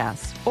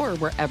Podcasts, or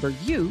wherever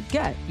you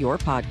get your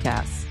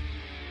podcasts.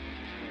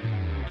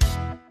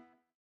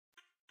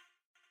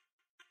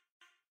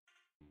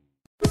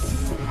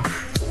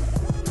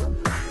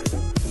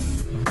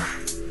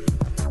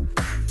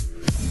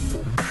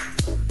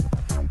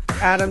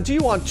 Adam, do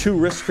you want 2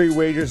 risk-free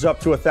wagers up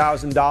to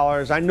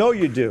 $1,000? I know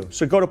you do.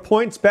 So go to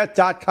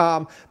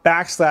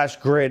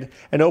pointsbet.com/grid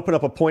and open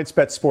up a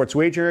PointsBet sports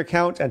wagering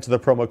account. Enter the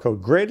promo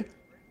code GRID,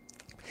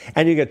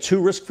 and you get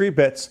 2 risk-free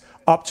bets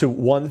up to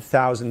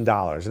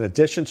 $1,000. In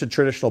addition to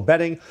traditional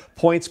betting,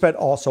 PointsBet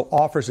also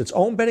offers its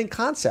own betting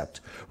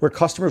concept where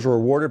customers are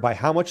rewarded by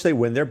how much they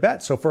win their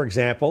bet. So, for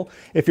example,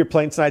 if you're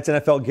playing tonight's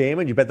NFL game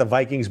and you bet the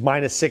Vikings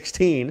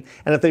 -16,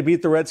 and if they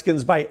beat the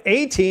Redskins by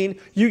 18,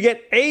 you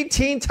get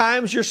 18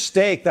 times your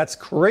stake. That's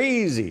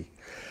crazy.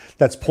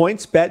 That's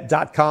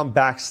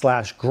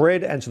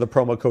pointsbet.com/grid. Enter the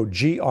promo code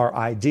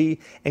GRID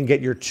and get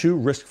your 2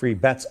 risk-free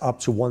bets up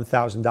to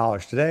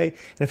 $1,000 today.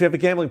 And if you have a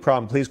gambling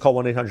problem, please call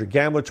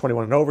 1-800-GAMBLER,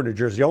 21 and over, New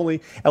Jersey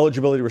only.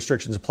 Eligibility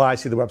restrictions apply.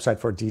 See the website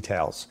for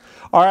details.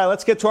 All right,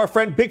 let's get to our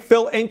friend Big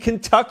Phil in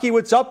Kentucky.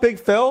 What's up, Big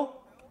Phil?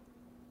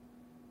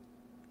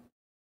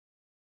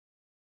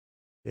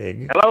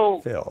 Big Hello.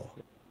 Phil.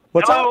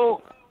 What's Hello.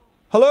 up?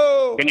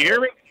 Hello. Can you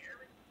hear me?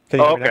 Can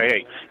you hear me now?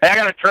 Okay. Hey, I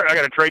got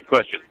a trade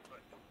question.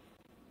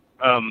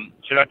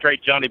 Should I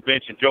trade Johnny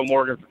Bench and Joe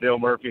Morgan for Dale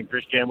Murphy and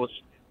Chris Chambliss?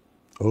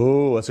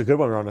 Oh, that's a good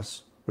one,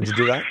 Ronis. Would you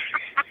do that?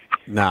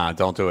 Nah,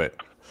 don't do it.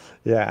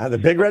 Yeah, the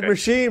Big Red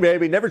Machine,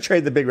 baby. Never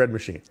trade the Big Red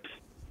Machine.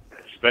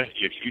 Especially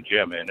if you,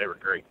 yeah, man, they were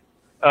great.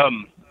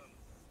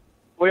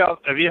 Well,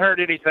 have you heard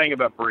anything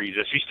about Breeze?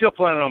 Is he still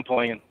planning on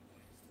playing?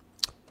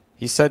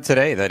 He said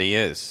today that he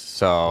is.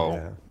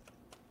 So,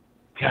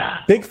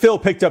 Big Phil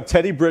picked up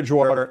Teddy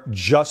Bridgewater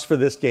just for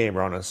this game,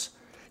 Ronis.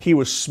 He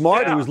was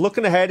smart. He was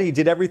looking ahead. He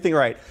did everything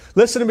right.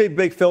 Listen to me,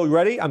 Big Phil. You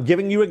ready? I'm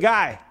giving you a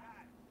guy.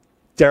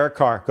 Derek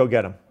Carr. Go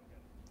get him.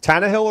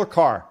 Tannehill or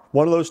Carr.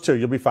 One of those two.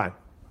 You'll be fine.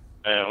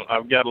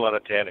 I've got a lot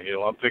of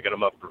Tannehill. I'm picking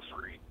him up for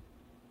free.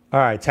 All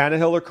right,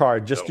 Tannehill or Carr.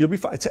 You'll be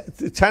fine.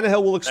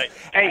 Tannehill will.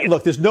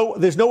 Look,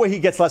 there's no way he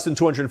gets less than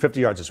 250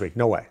 yards this week.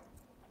 No way.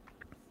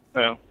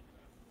 Well,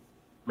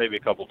 maybe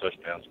a couple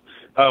touchdowns.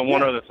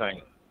 One other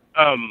thing.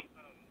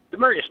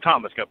 Demaryius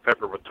Thomas got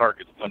peppered with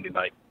targets Monday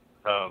night.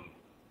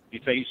 You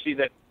see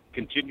that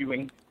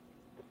continuing?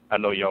 I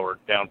know y'all were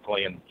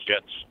downplaying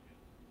Jets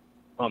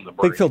on the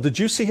break. Big Phil, did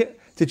you see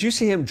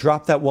him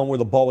drop that one where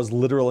the ball was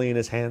literally in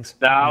his hands?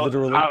 No,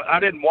 literally. I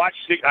didn't watch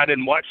the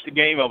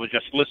game. I was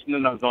just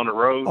listening. I was on the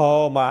road.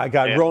 Oh my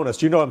God, Yeah.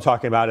 Ronis, you know what I'm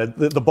talking about.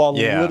 The ball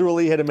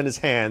literally hit him in his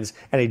hands,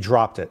 and he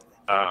dropped it.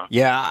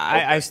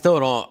 I still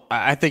don't.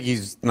 I think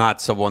he's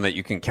not someone that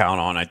you can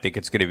count on. I think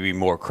it's going to be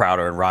more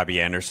Crowder and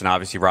Robbie Anderson.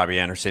 Obviously, Robbie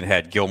Anderson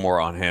had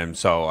Gilmore on him.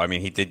 So, I mean,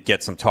 he did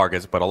get some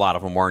targets, but a lot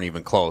of them weren't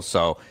even close.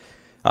 So,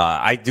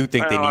 I do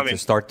think they need to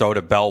start throw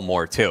to Bell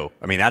more, too.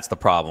 I mean, that's the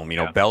problem.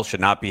 Bell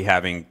should not be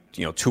having,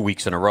 2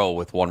 weeks in a row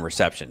with 1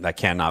 reception. That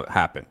cannot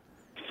happen.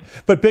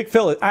 But Big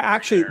Phil,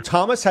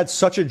 Thomas had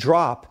such a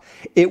drop.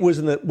 It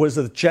was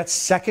the Jets'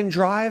 second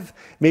drive.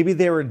 Maybe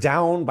they were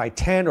down by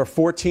 10 or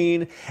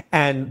 14,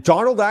 and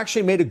Darnold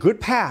actually made a good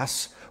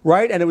pass,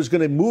 right? And it was going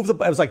to move it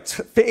was like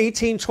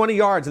 18, 20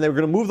 yards, and they were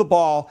going to move the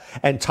ball,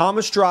 and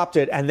Thomas dropped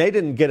it, and they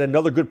didn't get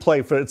another good play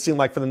it seemed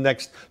like for the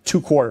next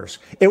 2 quarters.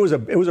 It was a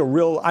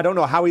real, I don't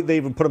know how they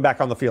even put him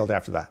back on the field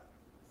after that.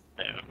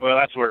 Yeah, well,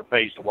 that's where it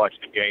pays to watch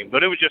the game.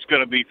 But it was just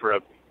going to be for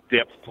a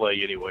depth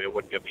play anyway. It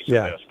wasn't going to be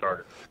somebody else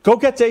starter. Go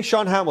get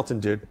Deshaun Hamilton,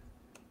 dude.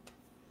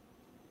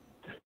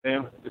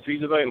 Yeah, if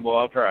he's available,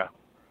 I'll try.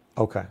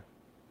 Okay.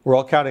 We're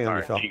all counting on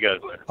you, Phil. See you guys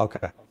later.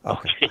 Okay.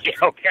 Okay.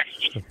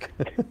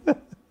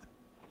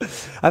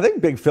 I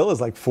think Big Phil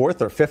is like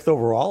 4th or 5th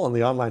overall in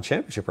the online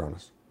championship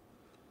runners.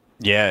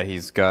 Yeah,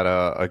 he's got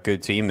a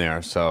good team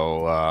there.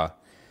 So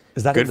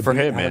is that good for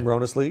him, man?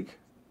 Ronas League?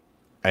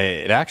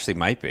 It actually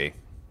might be.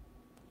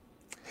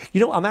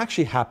 You know, I'm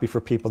actually happy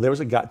for people. There was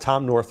a guy,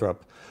 Tom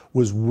Northrup,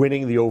 was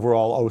winning the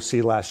overall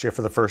OC last year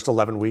for the first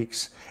 11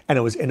 weeks, and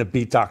it was in a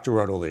Beat Dr.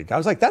 Roto League. I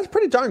was like, that's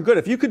pretty darn good.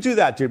 If you could do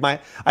that, dude,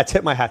 I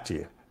tip my hat to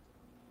you.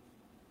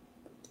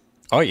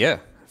 Oh, yeah,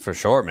 for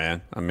sure,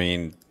 man. I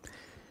mean,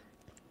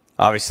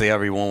 obviously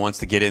everyone wants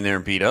to get in there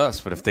and beat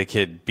us, but if they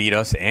could beat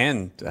us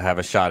and have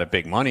a shot at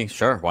big money,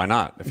 sure, why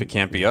not? If it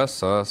can't be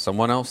us,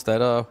 someone else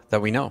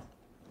that we know.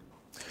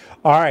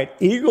 All right,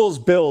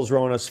 Eagles-Bills,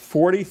 Ronas,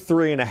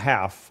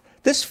 43.5.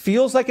 This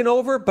feels like an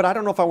over, but I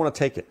don't know if I want to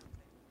take it.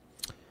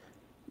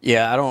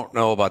 Yeah, I don't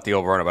know about the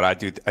over-under, but I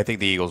think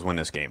the Eagles win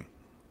this game.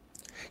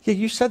 Yeah,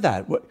 you said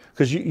that.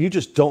 Because you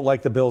just don't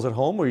like the Bills at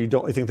home, or you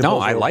think the Bills are overrated? No,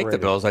 I like the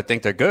Bills. I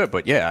think they're good.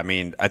 But, yeah, I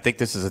mean, I think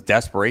this is a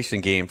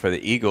desperation game for the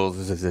Eagles.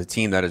 This is a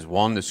team that has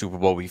won the Super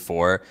Bowl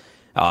before.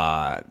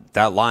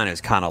 That line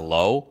is kind of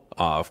low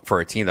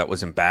for a team that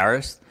was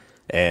embarrassed.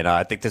 And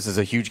I think this is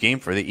a huge game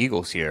for the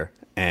Eagles here.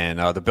 And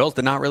the Bills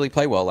did not really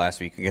play well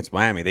last week against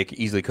Miami. They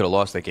easily could have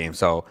lost that game.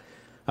 So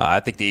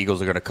I think the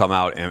Eagles are going to come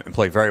out and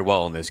play very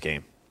well in this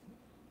game.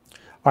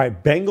 All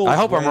right, Bengals. I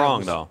hope Rams. I'm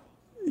wrong, though.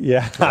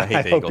 Yeah, I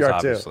hate the hope Eagles, you are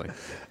obviously. Too.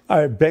 All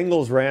right,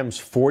 Bengals Rams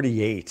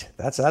 48.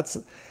 That's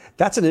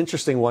an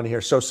interesting one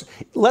here. So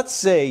let's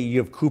say you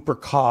have Cooper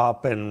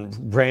Kupp and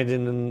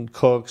Brandon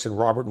Cooks and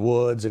Robert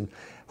Woods, and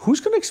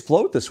who's going to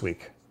explode this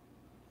week?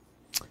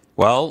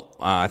 Well,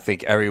 I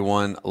think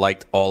everyone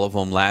liked all of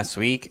them last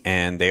week,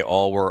 and they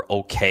all were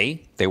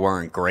okay. They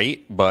weren't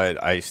great,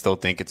 but I still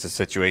think it's a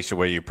situation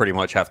where you pretty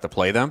much have to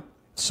play them.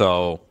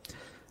 So,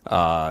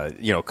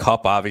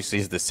 Kupp obviously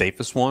is the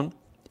safest one.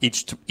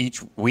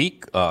 Each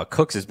week,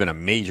 Cooks has been a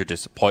major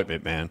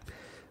disappointment, man.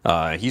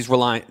 He's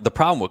relying. The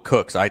problem with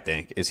Cooks, I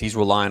think, is he's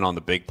relying on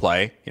the big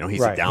play. He's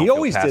right. a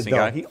downfield passing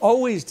guy. He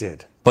always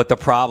did. But the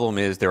problem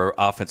is their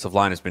offensive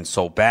line has been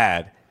so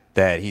bad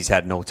that he's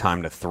had no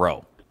time to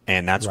throw.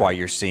 And that's why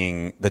you're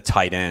seeing the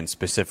tight end,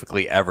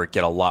 specifically Everett,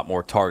 get a lot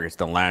more targets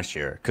than last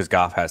year because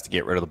Goff has to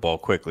get rid of the ball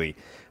quickly.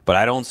 But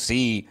I don't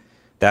see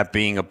that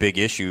being a big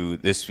issue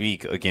this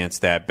week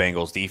against that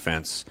Bengals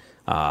defense.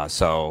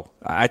 So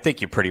I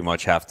think you pretty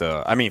much have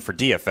to. I mean, for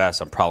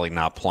DFS, I'm probably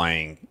not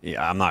playing.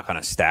 I'm not going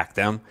to stack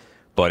them.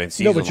 But in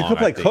season, no, but you could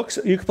play Cooks.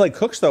 You could play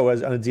Cooks though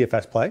as on a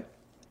DFS play.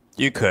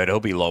 You could.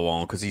 He'll be low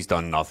on because he's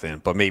done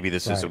nothing. But maybe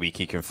this is a week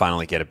he can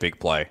finally get a big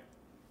play.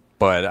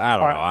 But I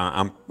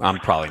don't know. I'm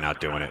probably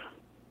not doing it.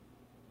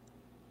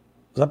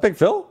 Is that Big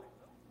Phil?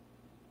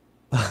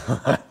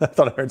 I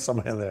thought I heard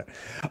somebody in there.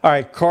 All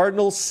right,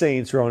 Cardinals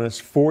Saints,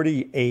 Ronas,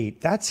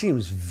 48. That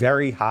seems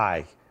very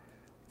high.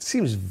 It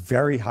seems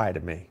very high to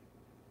me.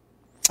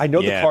 I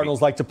know the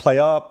Cardinals like to play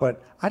up,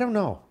 but I don't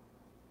know.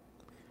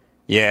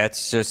 Yeah,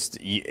 it's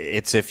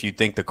if you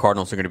think the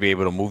Cardinals are going to be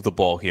able to move the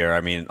ball here.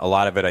 I mean, a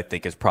lot of it I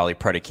think is probably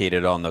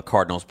predicated on the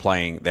Cardinals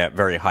playing that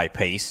very high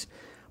pace.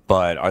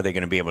 But are they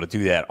going to be able to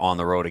do that on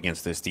the road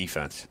against this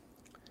defense?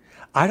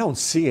 I don't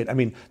see it. I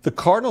mean, the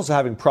Cardinals are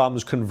having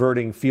problems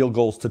converting field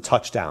goals to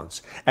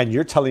touchdowns. And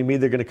you're telling me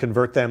they're going to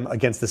convert them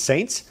against the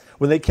Saints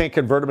when they can't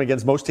convert them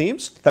against most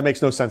teams? That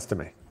makes no sense to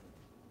me.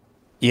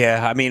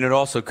 Yeah, I mean, it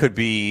also could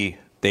be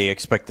they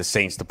expect the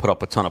Saints to put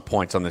up a ton of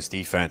points on this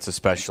defense,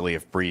 especially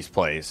if Breeze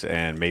plays.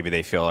 And maybe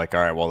they feel like, all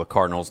right, well, the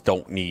Cardinals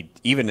don't need,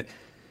 even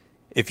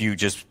if you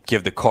just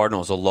give the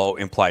Cardinals a low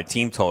implied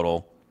team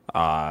total,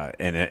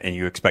 and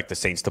you expect the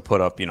Saints to put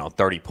up,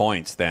 30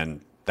 points,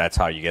 then that's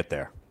how you get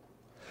there.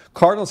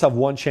 Cardinals have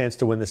one chance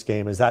to win this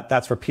game.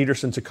 That's for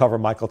Peterson to cover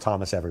Michael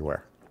Thomas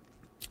everywhere.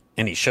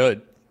 And he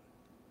should.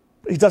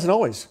 He doesn't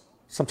always.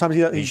 Sometimes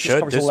he just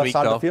covers the left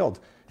side of the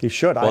field. He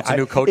should. Well, it's a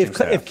new coaching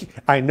staff.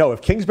 I know.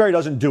 If Kingsbury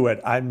doesn't do it,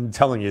 I'm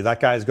telling you, that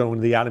guy is going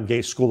to the Adam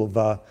Gase School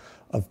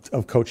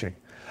of coaching.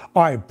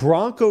 All right,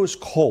 Broncos,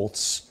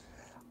 Colts.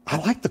 I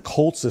like the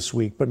Colts this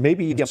week, but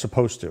maybe you're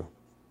supposed to.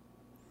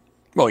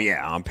 Well,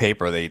 yeah, on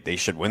paper, they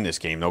should win this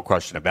game, no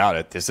question about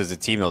it. This is a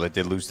team, though, that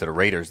did lose to the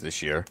Raiders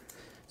this year,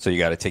 so you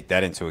got to take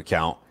that into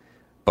account.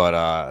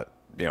 But,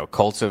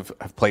 Colts have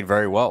played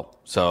very well,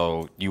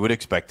 so you would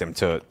expect them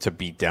to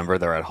beat Denver.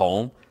 They're at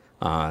home.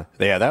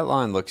 That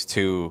line looks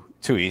too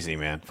easy,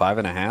 man.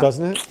 5.5.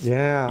 Doesn't it?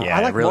 Yeah.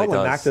 I like really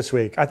Marlon Mack this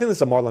week. I think this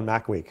is a Marlon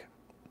Mack week.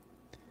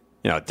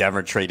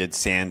 Denver traded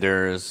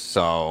Sanders,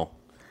 so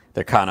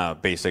they're kind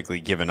of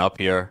basically giving up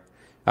here.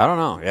 I don't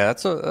know. Yeah,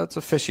 that's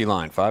a fishy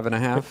line. 5.5.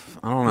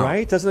 I don't know.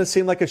 Right? Doesn't it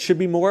seem like it should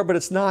be more, but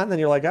it's not? And then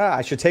you're like,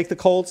 I should take the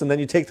Colts, and then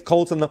you take the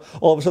Colts, and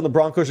all of a sudden the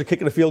Broncos are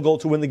kicking a field goal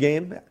to win the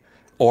game.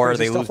 Or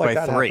they lose by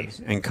 3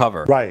 and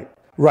cover.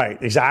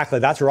 Right. Exactly.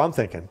 That's where I'm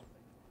thinking.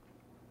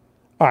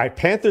 All right,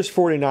 Panthers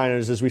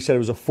 49ers, as we said, it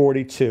was a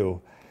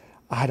 42.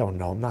 I don't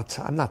know. I'm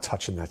not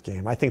touching that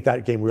game. I think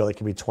that game really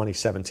can be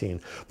 2017.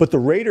 But the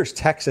Raiders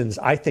Texans,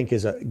 I think,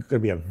 is going to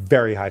be a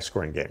very high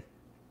scoring game.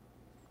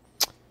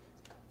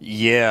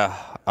 Yeah,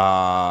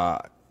 I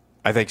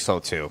think so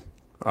too.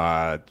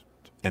 And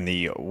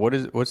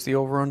what's the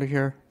over under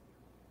here?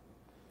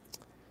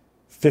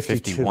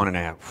 52.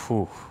 51.5.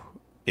 Whew.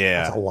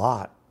 Yeah. That's a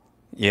lot.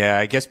 Yeah,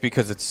 I guess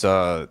because it's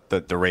the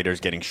Raiders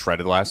getting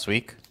shredded last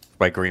week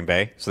by Green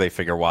Bay, so they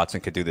figure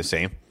Watson could do the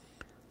same.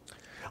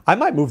 I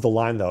might move the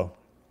line, though.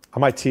 I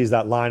might tease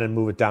that line and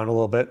move it down a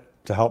little bit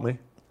to help me. A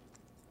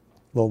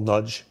little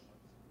nudge.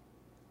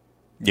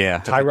 Yeah.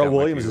 Tyrell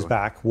Williams is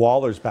back.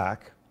 Waller's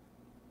back.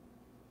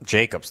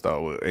 Jacobs,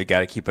 though, you got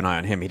to keep an eye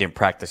on him. He didn't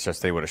practice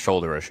yesterday with a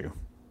shoulder issue.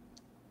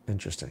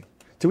 Interesting.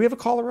 Do we have a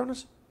caller on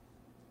us?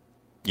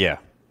 Yeah.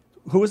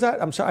 Who was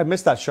that? I'm sorry, I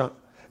missed that, Sean.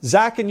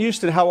 Zach in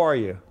Houston, how are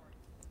you?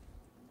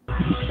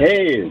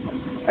 Hey,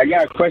 I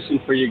got a question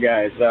for you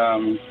guys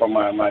for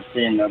my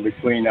team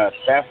between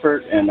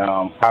Stafford and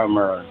Kyler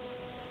Murray.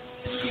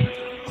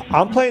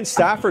 I'm playing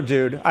Stafford,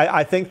 dude.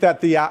 I think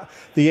that the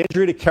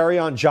injury to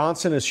Kerryon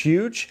Johnson is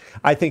huge.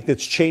 I think that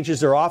changes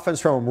their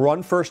offense from a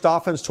run-first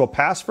offense to a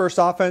pass-first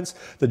offense.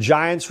 The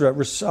Giants'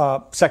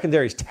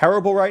 secondary is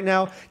terrible right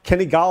now.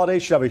 Kenny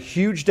Golladay should have a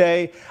huge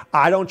day.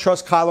 I don't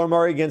trust Kyler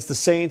Murray against the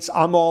Saints.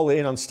 I'm all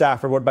in on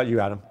Stafford. What about you,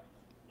 Adam?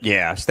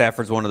 Yeah,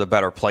 Stafford's one of the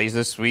better plays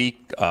this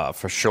week,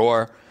 for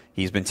sure.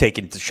 He's been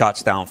taking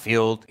shots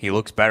downfield. He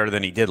looks better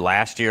than he did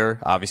last year.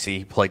 Obviously,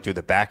 he played through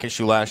the back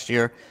issue last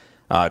year.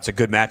 It's a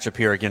good matchup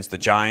here against the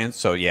Giants.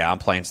 So, yeah, I'm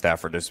playing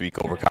Stafford this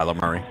week over Kyler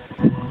Murray.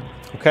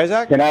 Okay,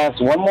 Zach? Can I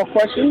ask one more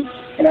question?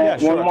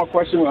 One more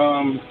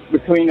question?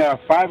 Between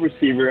 5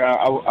 receiver,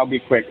 I'll be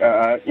quick.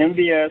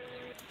 MVS,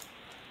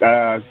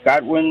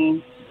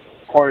 Godwin,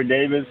 Corey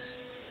Davis,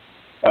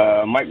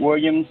 Mike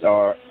Williams,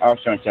 or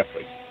Alshon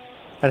Jeffrey?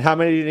 And how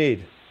many do you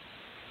need?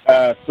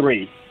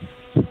 3.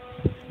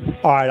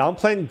 All right, I'm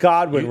playing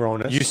Godwin,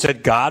 Ronas. You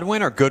said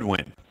Godwin or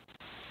Goodwin?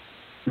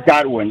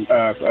 Godwin,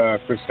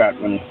 Chris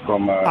Godwin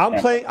from I'm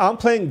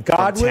playing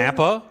Godwin. From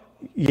Tampa?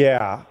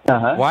 Yeah.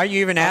 Uh-huh. Why are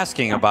you even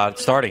asking about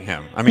starting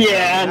him? I mean,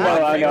 I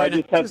know. I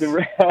just have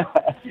to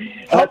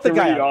help the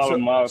guy read all out.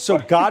 of them. So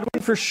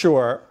Godwin for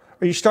sure.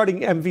 Are you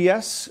starting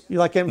MVS? You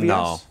like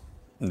MVS?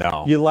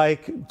 No. You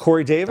like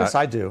Corey Davis?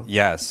 I do.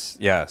 Yes.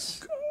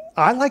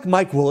 I like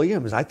Mike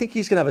Williams. I think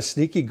he's going to have a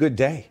sneaky good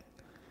day.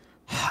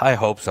 I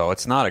hope so.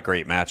 It's not a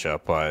great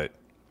matchup, but...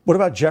 What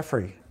about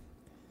Jeffrey?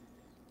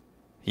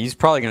 He's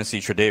probably going to see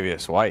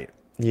Tre'Davious White.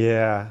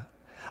 Yeah.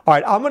 All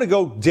right, I'm going to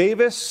go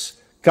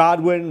Davis,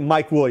 Godwin,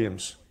 Mike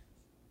Williams.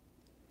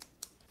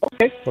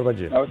 Okay. What about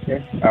you?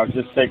 Okay. I'll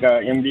just take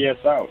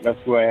MVS out. That's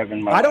who I have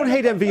in mind. I don't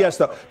hate MVS,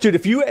 though. Dude,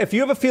 if you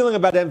have a feeling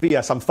about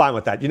MVS, I'm fine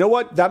with that. You know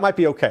what? That might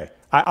be okay.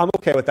 I'm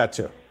okay with that,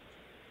 too.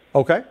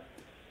 Okay?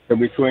 So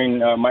between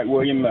Mike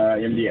Williams,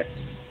 MVS.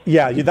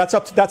 Yeah, that's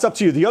up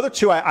to you. The other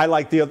two, I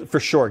like for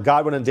sure.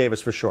 Godwin and Davis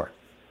for sure.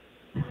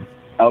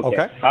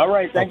 Okay. All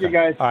right. Thank you,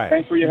 guys. All right.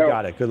 Thanks for your help. You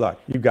got it. Good luck.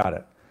 You got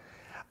it.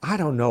 I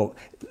don't know.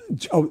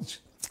 Oh, do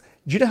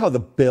you know how the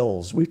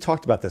Bills, we've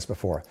talked about this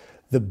before.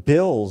 The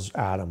Bills,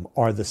 Adam,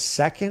 are the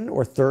second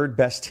or third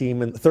best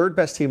team in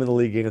the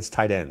league against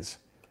tight ends.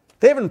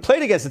 They haven't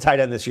played against a tight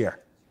end this year.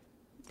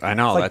 I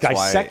know. It's like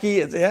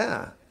Gesicki,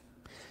 yeah.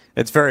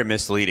 It's very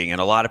misleading.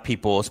 And a lot of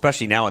people,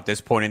 especially now at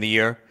this point in the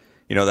year,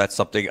 that's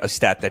a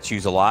stat that's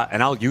used a lot.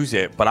 And I'll use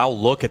it, but I'll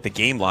look at the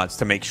game logs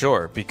to make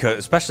sure, because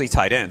especially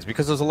tight ends,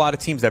 because there's a lot of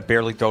teams that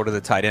barely throw to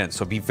the tight end.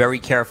 So be very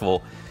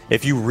careful.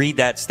 If you read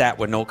that stat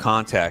with no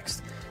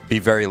context, be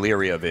very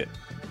leery of it.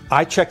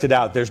 I checked it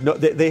out.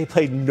 They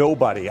played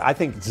nobody. I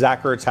think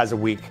Zach Ertz has a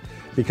week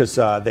because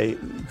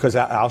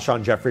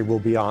Alshon Jeffrey will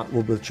be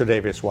with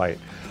Tre'Davious White.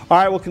 All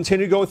right, we'll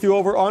continue to go through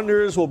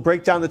over-unders. We'll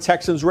break down the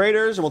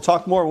Texans-Raiders, and we'll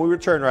talk more when we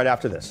return right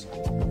after this.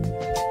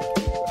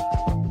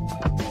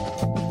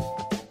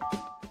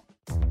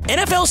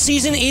 NFL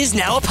season is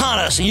now upon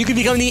us, and you can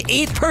become the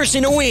 8th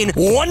person to win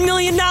 $1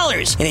 million in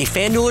a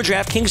FanDuel or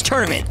DraftKings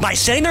tournament by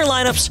setting their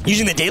lineups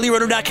using the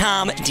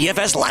DailyRoto.com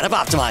DFS lineup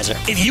optimizer.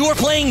 If you are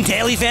playing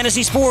daily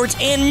fantasy sports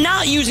and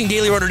not using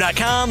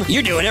DailyRoto.com,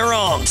 you're doing it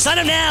wrong. Sign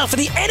up now for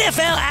the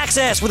NFL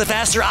access with a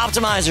faster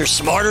optimizer,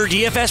 smarter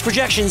DFS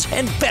projections,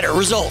 and better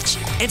results.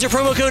 Enter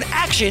promo code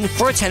ACTION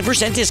for a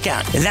 10%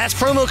 discount. That's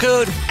promo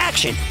code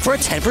ACTION for a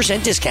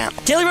 10% discount.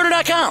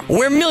 DailyRoto.com,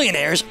 where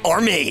millionaires are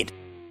made.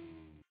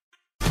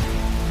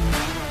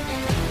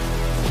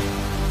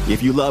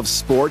 If you love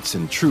sports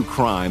and true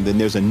crime, then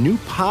there's a new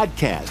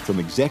podcast from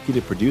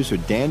executive producer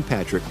Dan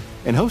Patrick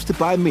and hosted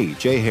by me,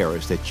 Jay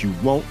Harris, that you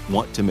won't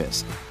want to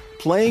miss.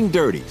 Playing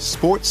Dirty: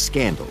 Sports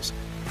Scandals.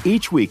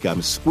 Each week,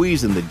 I'm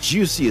squeezing the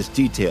juiciest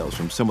details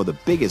from some of the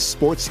biggest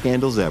sports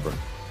scandals ever.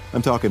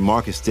 I'm talking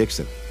Marcus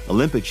Dixon,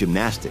 Olympic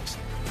gymnastics,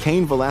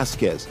 Cain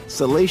Velasquez,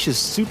 salacious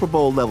Super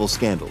Bowl-level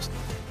scandals.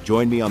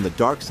 Join me on the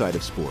dark side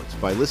of sports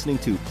by listening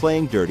to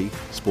Playing Dirty: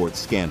 Sports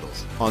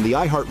Scandals on the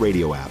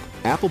iHeartRadio app,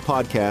 Apple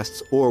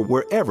Podcasts, or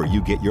wherever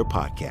you get your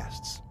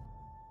podcasts.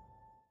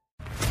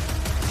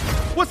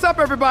 What's up,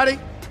 everybody?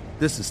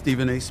 This is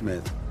Stephen A.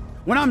 Smith.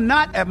 When I'm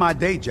not at my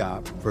day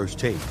job, First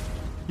Take,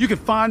 you can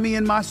find me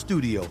in my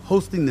studio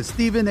hosting the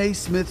Stephen A.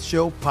 Smith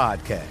Show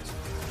podcast.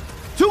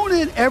 Tune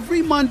in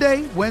every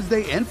Monday,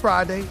 Wednesday, and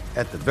Friday,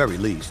 at the very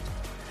least,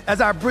 as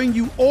I bring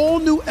you all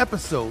new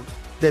episodes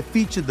that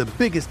feature the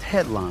biggest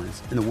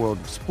headlines in the world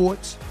of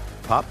sports,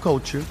 pop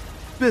culture,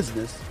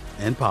 business,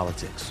 and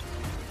politics.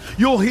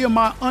 You'll hear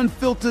my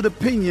unfiltered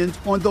opinions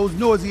on those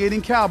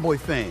nauseating Cowboy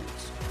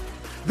fans,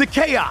 the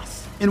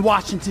chaos in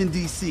Washington,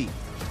 D.C.,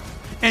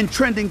 and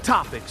trending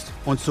topics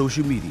on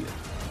social media,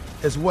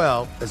 as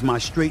well as my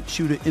straight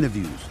shooter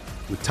interviews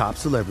with top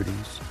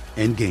celebrities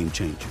and game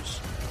changers.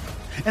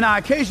 And I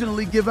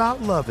occasionally give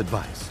out love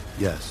advice.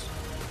 Yes,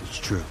 it's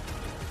true.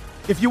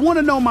 If you want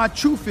to know my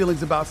true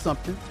feelings about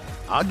something,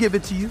 I'll give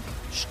it to you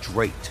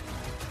straight.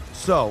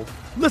 So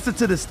listen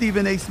to the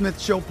Stephen A. Smith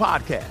Show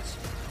podcast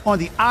on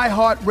the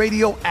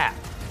iHeartRadio app,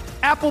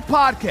 Apple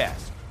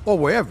Podcasts, or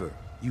wherever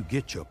you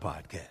get your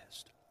podcast.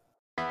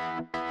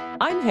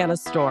 I'm Hannah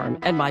Storm,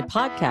 and my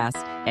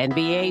podcast,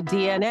 NBA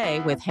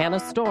DNA with Hannah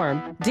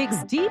Storm,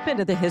 digs deep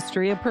into the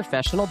history of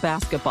professional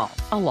basketball,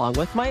 along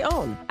with my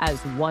own, as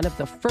one of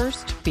the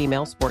first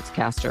female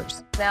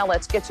sportscasters. Now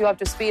let's get you up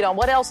to speed on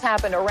what else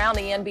happened around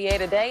the NBA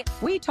today.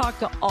 We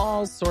talked to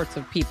all sorts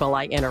of people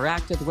I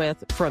interacted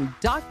with, from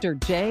Dr.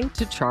 J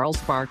to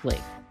Charles Barkley,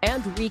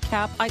 and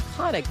recap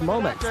iconic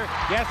moments.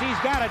 Yes, he's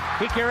got it.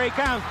 Here he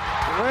comes.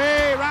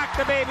 Way rock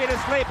the baby to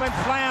sleep and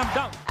slam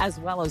dunk. As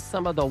well as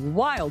some of the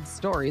wild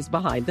stories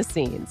behind the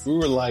scenes. We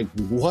were like,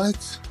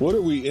 what? What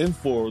are we in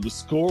for? The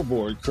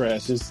scoreboard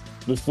crashes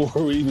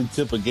before we even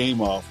tip a game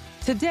off.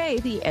 Today,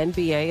 the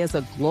NBA is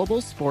a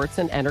global sports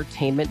and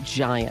entertainment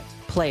giant.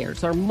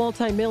 Players are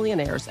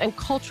multimillionaires and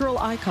cultural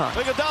icons.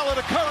 Iguodala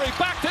to Curry,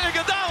 back to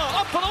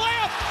Iguodala, up for the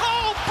layup.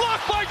 Oh,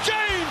 blocked by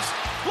James.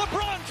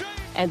 LeBron James.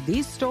 And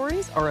these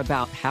stories are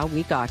about how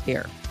we got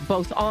here,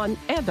 both on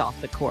and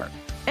off the court.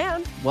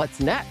 And what's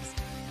next?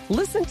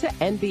 Listen to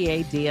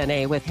NBA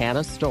DNA with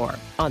Hannah Storm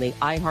on the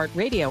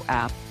iHeartRadio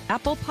app,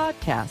 Apple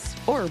Podcasts,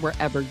 or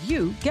wherever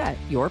you get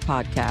your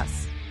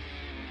podcasts.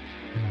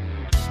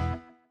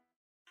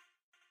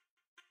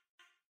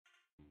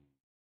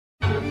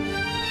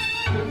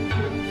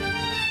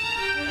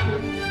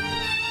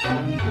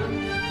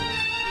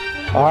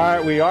 All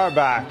right, we are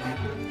back.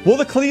 Will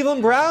the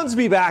Cleveland Browns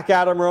be back,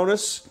 Adam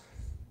Ronis?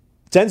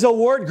 Denzel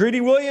Ward, Greedy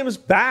Williams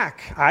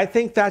back. I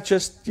think that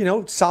just,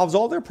 solves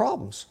all their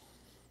problems.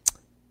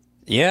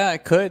 Yeah,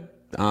 it could.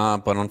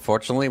 But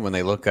unfortunately, when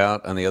they look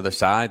out on the other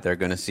side, they're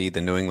going to see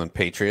the New England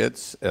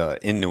Patriots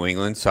in New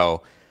England.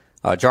 So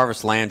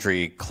Jarvis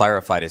Landry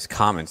clarified his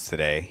comments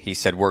today. He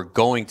said, we're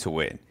going to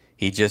win.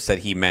 He just said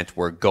he meant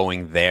we're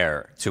going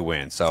there to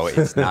win. So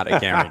it's not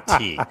a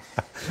guarantee.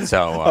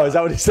 So, is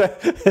that what he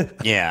said?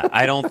 Yeah,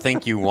 I don't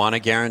think you want to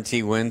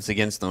guarantee wins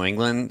against New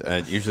England.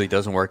 It usually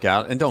doesn't work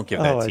out. And don't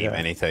give that team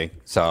anything.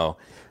 So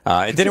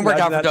it didn't work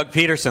out for Doug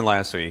Peterson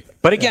last week.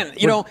 But again,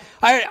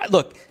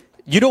 look,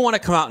 you don't want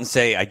to come out and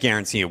say, I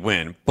guarantee a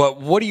win.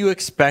 But what do you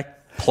expect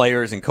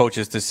players and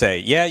coaches to say?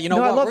 Yeah,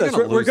 what? I love this.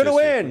 We're going to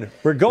win.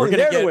 We're going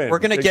there to win. We're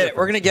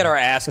going to get our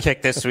ass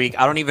kicked this week.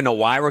 I don't even know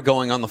why we're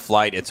going on the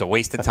flight. It's a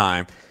waste of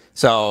time.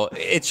 So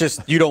it's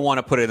just, you don't want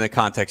to put it in the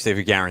context of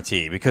a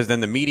guarantee, because then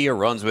the media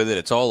runs with it.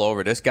 It's all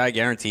over. This guy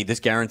guaranteed, this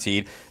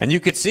guaranteed. And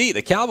you could see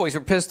the Cowboys were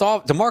pissed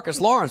off.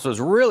 DeMarcus Lawrence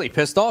was really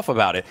pissed off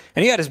about it.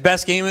 And he had his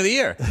best game of the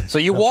year. So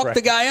you walked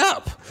the guy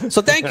up.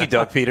 So thank you,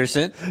 Doug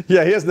Peterson.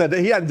 Yeah, he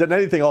hadn't done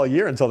anything all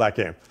year until that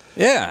game.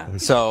 Yeah,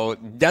 so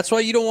that's why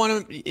you don't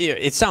want to.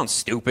 It sounds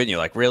stupid. You're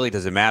like, really?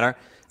 Does it matter?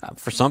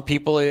 For some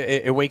people,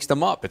 it wakes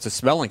them up. It's a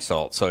smelling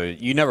salt, so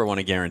you never want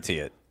to guarantee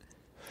it.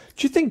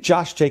 Do you think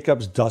Josh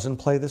Jacobs doesn't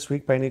play this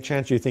week by any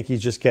chance? Or do you think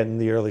he's just getting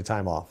the early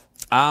time off?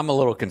 I'm a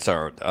little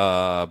concerned,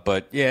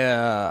 but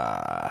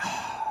yeah,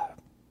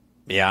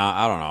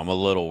 I don't know. I'm a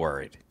little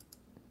worried.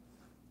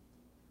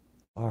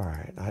 All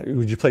right.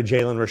 Would you play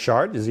Jalen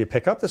Richard? Is he a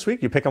pickup this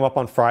week? You pick him up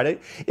on Friday.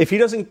 If he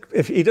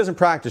doesn't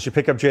practice, you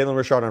pick up Jalen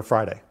Richard on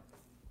Friday.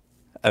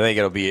 I think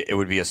it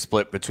would be a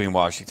split between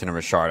Washington and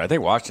Richard. I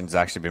think Washington's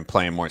actually been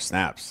playing more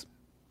snaps.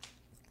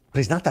 But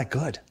he's not that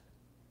good.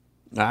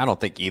 No, I don't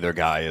think either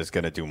guy is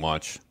going to do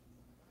much.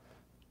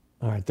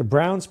 All right. The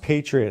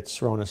Browns-Patriots,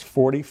 Ronis,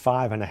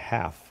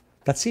 45.5.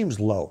 That seems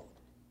low.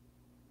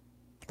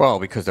 Well,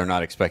 because they're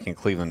not expecting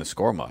Cleveland to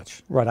score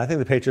much. Right. I think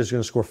the Patriots are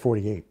going to score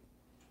 48.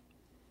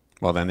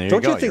 Well, then there you go.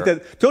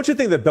 Don't you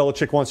think that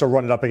Belichick wants to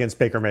run it up against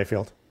Baker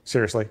Mayfield?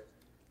 Seriously?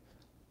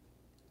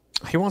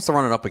 He wants to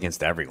run it up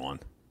against everyone.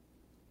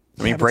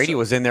 I mean, Brady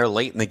was in there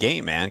late in the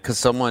game, man, because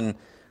someone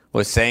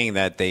was saying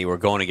that they were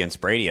going against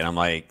Brady,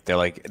 and they're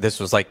like, this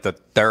was like the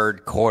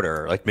third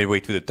quarter, like midway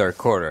through the third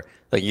quarter.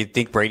 Like, you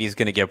think Brady's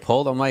going to get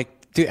pulled? I'm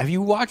like, dude, have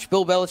you watched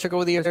Bill Belichick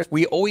over the years?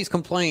 We always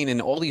complain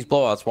in all these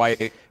blowouts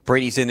why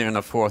Brady's in there in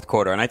the fourth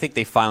quarter, and I think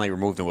they finally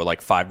removed him with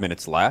like 5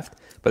 minutes left,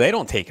 but they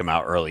don't take him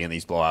out early in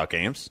these blowout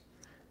games.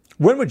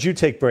 When would you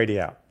take Brady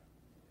out?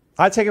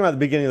 I'd take him out at the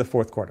beginning of the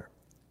fourth quarter.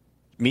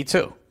 Me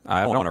too.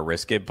 I don't want to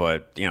risk it,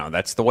 but,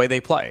 that's the way they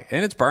play.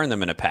 And it's burned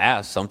them in the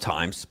past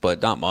sometimes,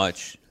 but not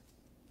much.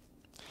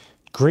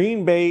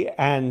 Green Bay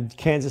and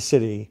Kansas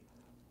City,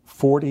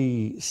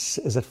 40,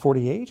 is it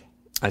 48?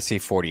 I see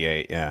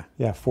 48, yeah.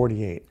 Yeah,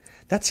 48.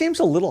 That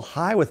seems a little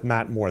high with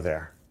Matt Moore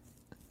there.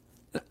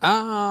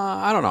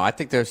 I don't know. I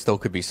think there still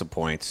could be some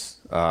points.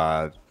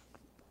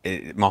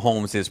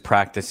 Mahomes is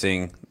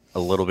practicing a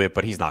little bit,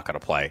 but he's not going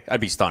to play.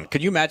 I'd be stunned.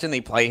 Could you imagine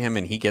they play him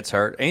and he gets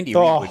hurt? Andy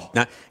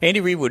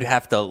Reid would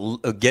have to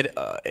get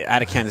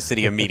out of Kansas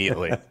City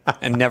immediately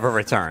and never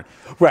return.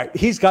 Right.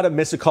 He's got to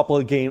miss a couple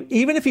of games.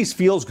 Even if he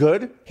feels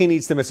good, he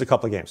needs to miss a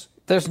couple of games.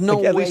 There's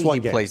no at way least one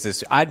he game. plays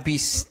this. I'd be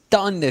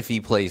stunned if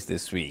he plays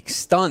this week.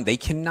 Stunned. They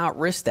cannot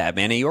risk that,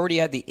 man. He already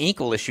had the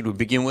ankle issue to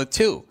begin with,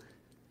 too.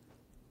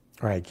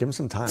 All right, give him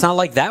some time. It's not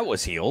like that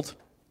was healed.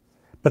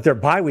 But their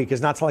bye week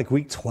is not till like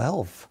week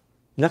 12.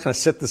 You're not going to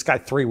sit this guy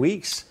 3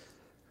 weeks.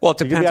 Well, it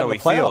depends how he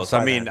feels.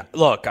 I mean, then.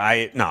 look,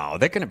 they're not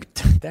going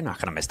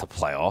to miss the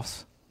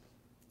playoffs.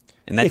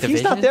 In that if division,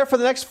 he's not there for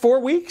the next 4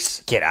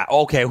 weeks, get out.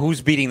 Okay,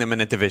 who's beating them in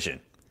the division?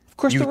 Of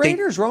course, the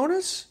Raiders,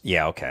 Ronas.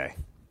 Yeah, okay.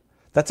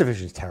 That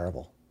division's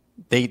terrible.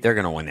 They're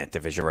going to win that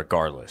division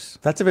regardless.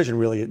 That division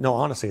really, no,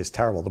 honestly, is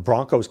terrible. The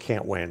Broncos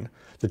can't win.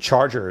 The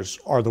Chargers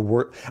are the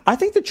worst. I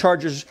think the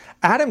Chargers,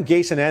 Adam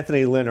Gase and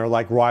Anthony Lynn are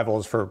like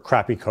rivals for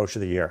crappy coach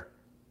of the year.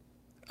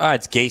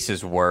 It's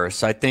Gase's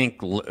worse. I think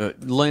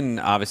Lynn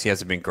obviously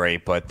hasn't been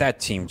great, but that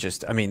team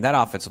that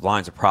offensive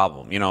line's a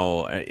problem. You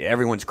know,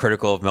 everyone's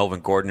critical of Melvin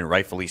Gordon, and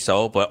rightfully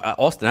so, but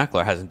Austin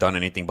Eckler hasn't done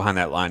anything behind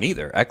that line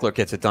either. Eckler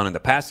gets it done in the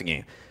passing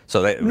game.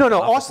 So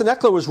Austin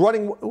Eckler was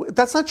running.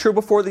 That's not true.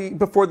 Before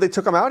they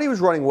took him out, he was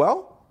running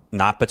well.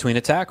 Not between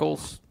the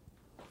tackles.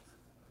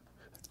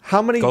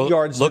 How many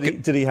yards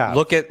did he have?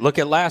 Look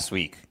at last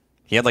week.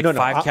 He had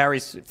 5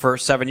 carries for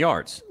 7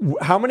 yards.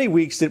 How many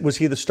weeks was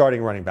he the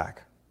starting running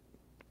back?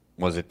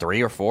 Was it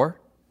 3 or 4?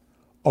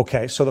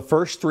 Okay, so the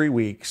first 3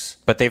 weeks.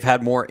 But they've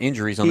had more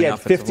injuries on the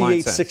offensive line. He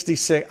had 58,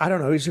 66. I don't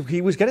know.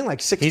 He was getting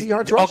like 60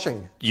 yards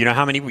rushing. You know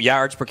how many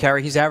yards per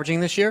carry he's averaging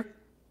this year?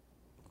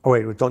 Oh,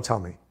 wait, don't tell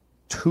me.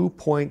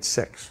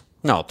 2.6.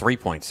 No,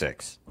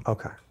 3.6.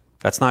 Okay.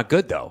 That's not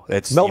good, though.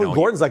 Melvin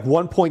Gordon's like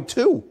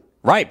 1.2.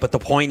 Right, but the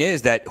point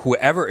is that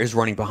whoever is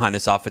running behind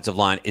this offensive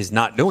line is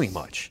not doing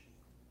much.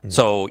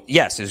 So,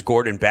 yes, is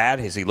Gordon bad?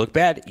 Has he looked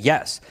bad?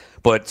 Yes.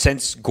 But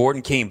since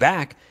Gordon came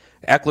back,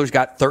 Eckler's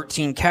got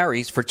 13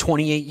 carries for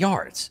 28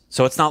 yards.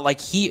 So it's not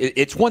like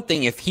it's one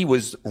thing if he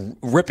was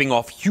ripping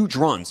off huge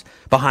runs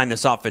behind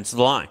this offensive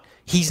line.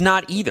 He's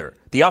not either.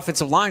 The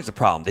offensive line is the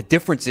problem. The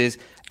difference is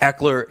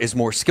Eckler is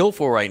more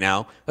skillful right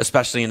now,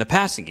 especially in the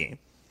passing game.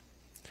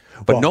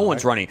 But no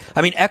one's running.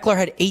 I mean, Eckler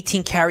had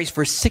 18 carries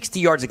for 60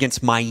 yards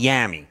against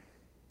Miami.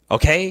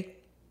 Okay?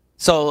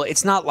 So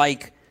it's not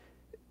like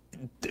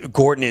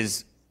Gordon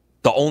is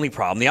the only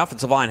problem. The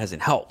offensive line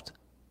hasn't helped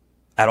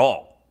at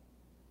all.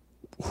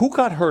 Who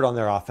got hurt on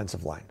their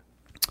offensive line?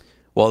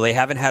 Well, they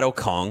haven't had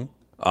Okung.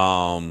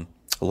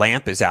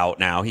 Lamp is out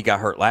now. He got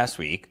hurt last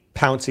week.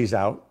 Pouncey's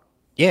out.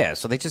 Yeah,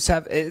 so they just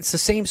it's the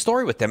same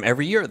story with them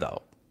every year,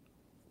 though.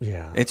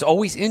 Yeah. It's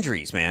always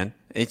injuries, man.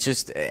 It's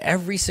just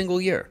every single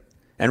year.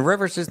 And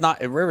Rivers is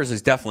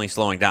definitely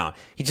slowing down.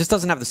 He just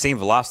doesn't have the same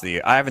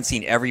velocity. I haven't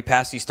seen every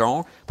pass he's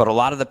thrown, but a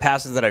lot of the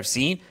passes that I've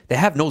seen, they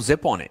have no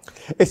zip on it.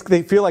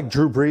 They feel like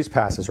Drew Brees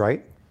passes,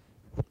 right?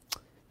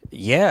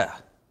 Yeah.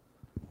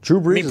 Drew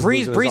Brees is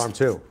losing his arm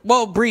too.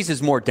 Well, Brees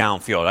is more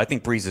downfield. I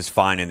think Brees is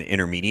fine in the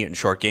intermediate and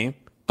short game,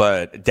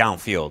 but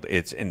downfield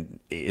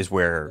is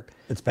where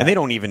it's bad. And they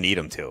don't even need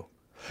him to.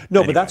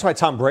 No, but that's why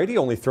Tom Brady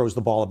only throws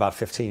the ball about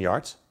 15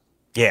 yards.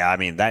 Yeah, I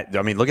mean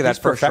look at that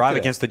first drive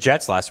against the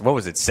Jets last. What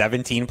was it?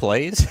 17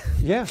 plays.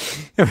 Yeah.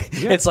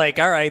 It's like,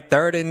 all right,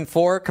 3rd and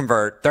 4,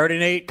 convert. 3rd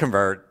and 8,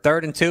 convert.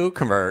 3rd and 2,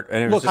 convert.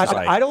 And it was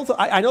look,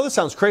 I know this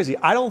sounds crazy.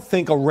 I don't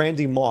think a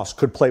Randy Moss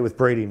could play with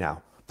Brady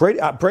now.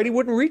 Brady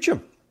wouldn't reach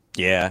him.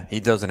 Yeah, he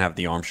doesn't have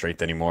the arm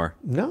strength anymore.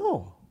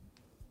 No.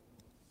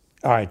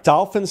 All right,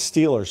 Dolphins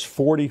Steelers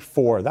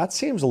 44. That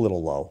seems a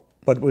little low.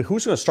 But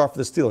who's going to start for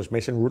the Steelers?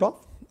 Mason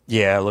Rudolph?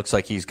 Yeah, it looks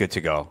like he's good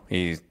to go.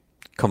 He's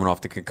coming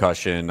off the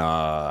concussion.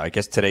 I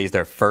guess today's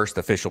their first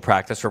official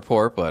practice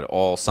report, but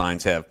all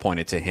signs have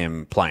pointed to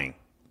him playing.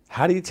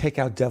 How do you take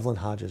out Devlin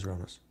Hodges,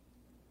 Ronas?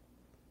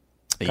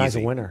 Guy's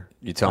a winner.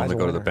 You tell him to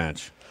go to the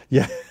bench.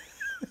 Yeah.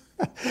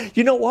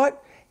 You know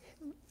what?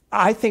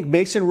 I think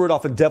Mason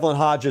Rudolph and Devlin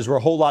Hodges were a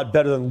whole lot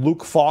better than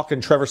Luke Falk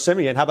and Trevor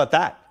Siemian. How about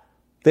that?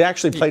 They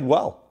actually played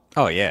well.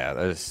 Oh, yeah.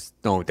 There's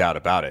no doubt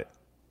about it.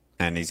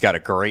 And he's got a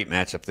great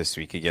matchup this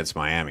week against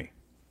Miami.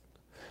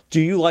 Do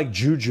you like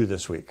Juju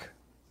this week?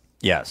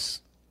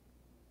 Yes.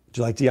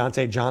 Do you like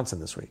Deontay Johnson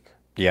this week?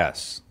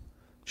 Yes.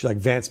 Do you like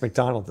Vance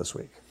McDonald this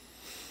week?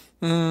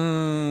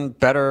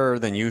 Better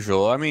than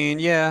usual. I mean,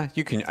 yeah,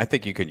 I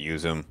think you could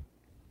use him.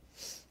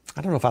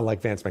 I don't know if I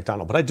like Vance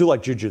McDonald, but I do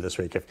like Juju this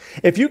week.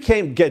 If you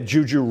can't get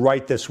Juju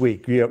right this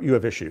week, you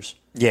have issues.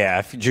 Yeah,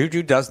 if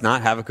Juju does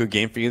not have a good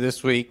game for you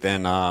this week,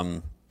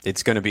 then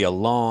it's going to be a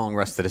long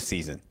rest of the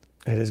season.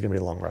 It is going to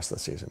be a long rest of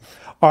the season.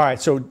 All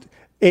right, so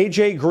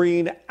A.J.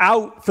 Green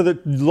out for the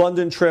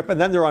London trip,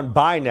 and then they're on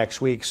bye next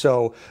week.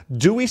 So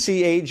do we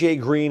see A.J.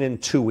 Green in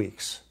 2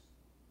 weeks?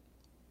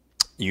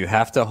 You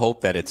have to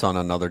hope that it's on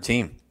another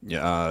team. You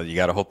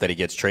got to hope that he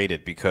gets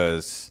traded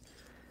because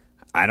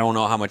I don't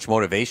know how much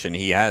motivation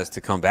he has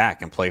to come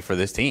back and play for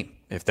this team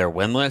if they're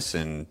winless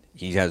and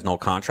he has no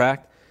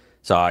contract.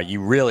 So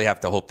you really have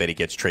to hope that he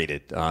gets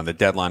traded. The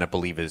deadline, I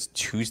believe, is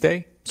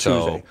Tuesday.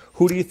 Tuesday.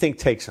 Who do you think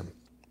takes him?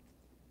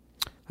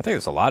 I think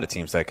there's a lot of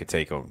teams that could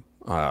take him.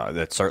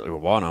 That certainly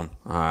would want him.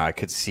 I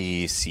could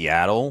see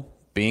Seattle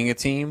being a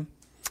team.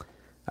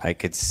 I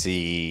could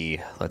see,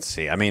 let's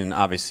see. I mean,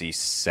 obviously,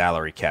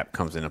 salary cap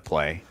comes into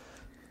play.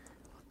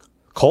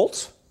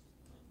 Colts?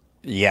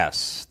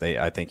 Yes.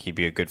 I think he'd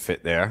be a good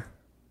fit there.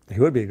 He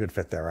would be a good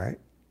fit there, right?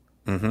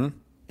 Mm-hmm.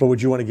 But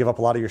would you want to give up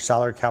a lot of your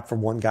salary cap for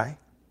one guy?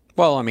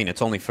 Well, I mean,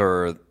 it's only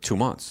for 2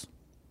 months.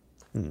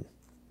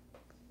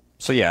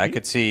 So, yeah, I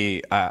could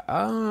see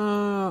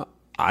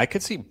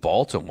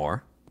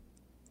Baltimore.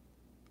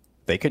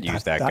 They could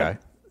use that guy.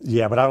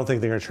 Yeah, but I don't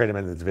think they're going to trade him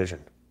in the division.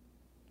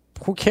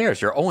 Who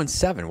cares? You're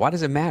 0-7. Why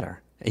does it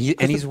matter?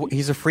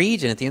 He's a free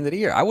agent at the end of the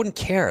year. I wouldn't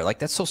care. Like,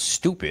 that's so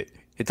stupid.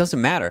 It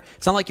doesn't matter.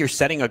 It's not like you're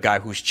setting a guy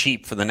who's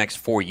cheap for the next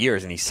 4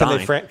 years and he's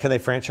signed. Can they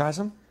franchise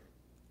him?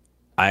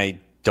 I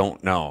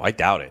don't know. I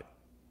doubt it.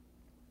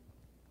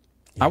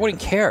 Yeah. I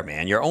wouldn't care,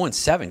 man. You're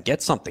 0-7.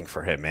 Get something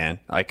for him, man.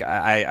 Like,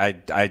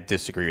 I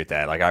disagree with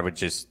that. Like, I would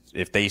just,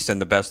 if they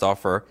send the best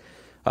offer,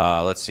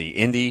 let's see,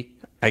 Indy,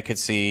 I could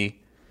see.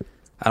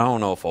 I don't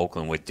know if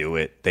Oakland would do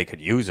it. They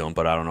could use him,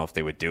 but I don't know if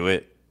they would do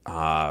it.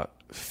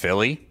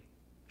 Philly.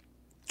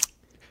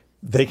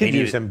 They could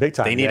use him big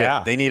time.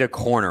 They need a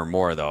corner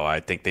more, though. I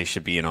think they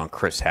should be in on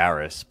Chris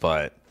Harris.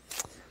 But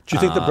do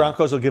you think the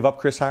Broncos will give up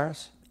Chris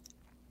Harris?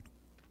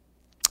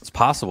 It's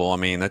possible. I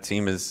mean, that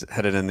team is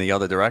headed in the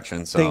other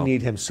direction. So they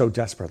need him so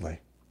desperately.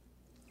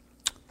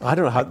 I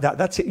don't know how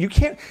that's it. You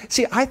can't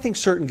see. I think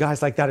certain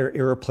guys like that are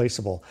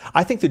irreplaceable.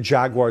 I think the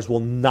Jaguars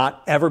will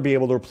not ever be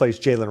able to replace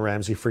Jalen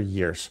Ramsey for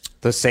years.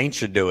 The Saints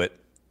should do it.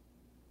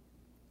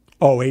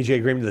 Oh,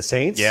 AJ Green to the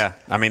Saints? Yeah,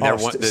 I mean,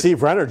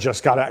 Steve Renner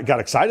just got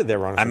excited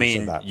there. I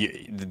mean,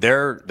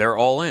 they're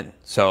all in.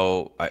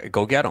 So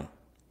go get them.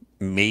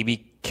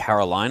 Maybe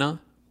Carolina.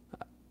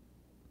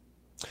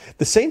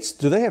 The Saints,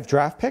 do they have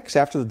draft picks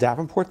after the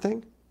Davenport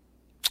thing?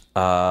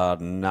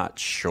 Not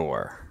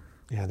sure.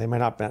 Yeah, they may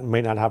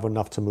not have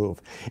enough to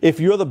move. If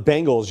you're the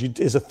Bengals,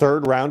 is a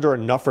third rounder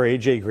enough for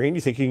AJ Green?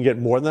 You think you can get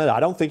more than that? I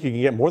don't think you can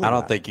get more than that. I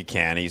don't think you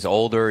can. He's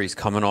older. He's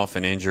coming off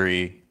an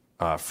injury.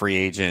 Free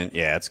agent,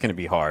 yeah, it's going to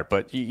be hard.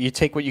 But you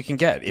take what you can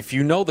get. If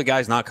you know the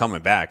guy's not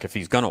coming back, if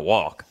he's going to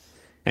walk,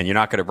 and you're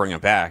not going to bring him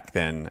back,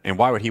 then and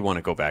why would he want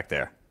to go back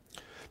there?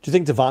 Do you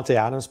think Devontae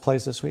Adams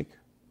plays this week?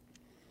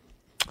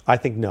 I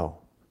think no.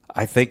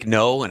 I think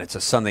no, and it's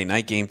a Sunday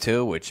night game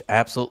too, which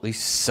absolutely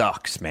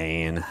sucks,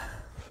 man.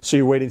 So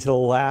you're waiting to the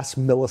last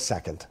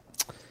millisecond?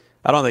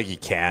 I don't think you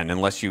can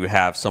unless you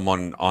have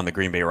someone on the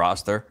Green Bay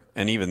roster.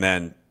 And even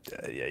then,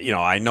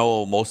 I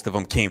know most of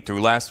them came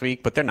through last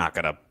week, but they're not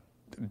going to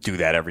do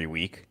that every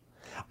week.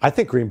 I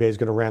think Green Bay is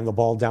going to ram the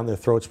ball down their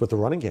throats with the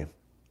running game.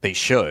 They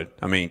should.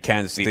 I mean,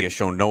 Kansas City has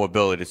shown no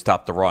ability to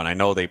stop the run. I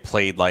know they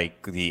played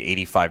like the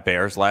 85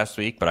 Bears last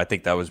week, but I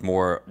think that was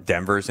more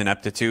Denver's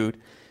ineptitude.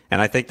 And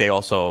I think they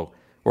also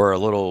were a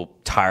little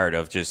tired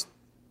of just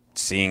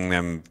seeing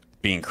them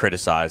being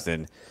criticized,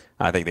 and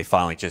I think they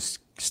finally just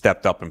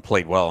stepped up and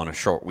played well in a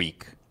short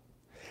week.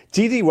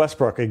 D.D.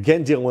 Westbrook,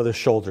 again dealing with his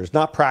shoulders,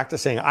 not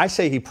practicing. I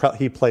say he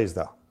plays,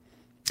 though.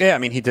 Yeah, I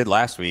mean, he did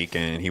last week,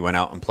 and he went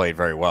out and played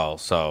very well,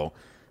 so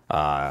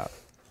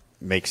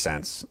makes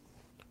sense.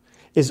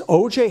 Is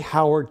O.J.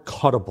 Howard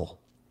cuttable?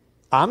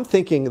 I'm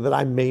thinking that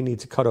I may need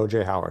to cut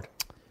O.J. Howard.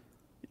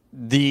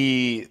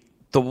 The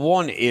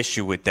one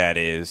issue with that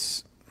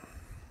is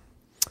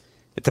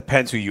it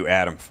depends who you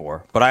add him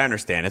for. But I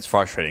understand. It's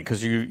frustrating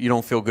because you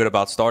don't feel good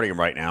about starting him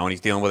right now, and he's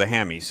dealing with a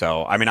hammy.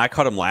 So, I mean, I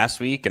cut him last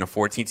week in a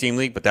 14-team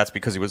league, but that's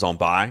because he was on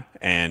bye,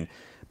 and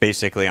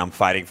basically I'm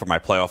fighting for my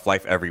playoff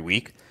life every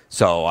week.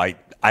 So in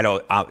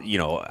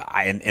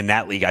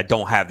that league, I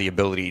don't have the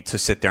ability to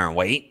sit there and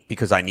wait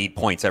because I need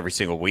points every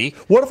single week.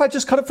 What if I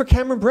just cut it for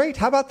Cameron Brate?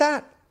 How about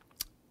that?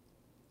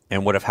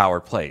 And what if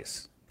Howard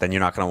plays? Then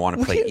you're not going to want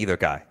to play either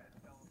guy.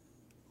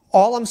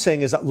 All I'm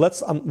saying is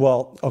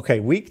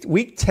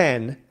week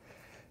 10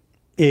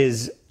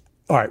 is,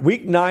 all right,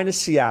 week 9 is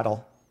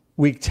Seattle,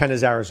 week 10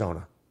 is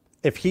Arizona.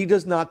 If he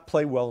does not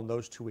play well in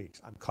those 2 weeks,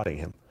 I'm cutting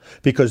him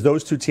because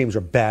those two teams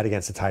are bad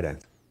against the tight end.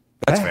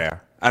 That's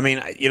fair. I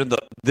mean,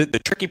 the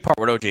tricky part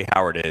with O.J.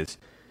 Howard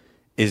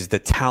is the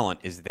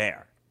talent is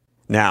there.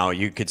 Now,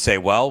 you could say,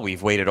 well,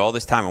 we've waited all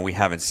this time and we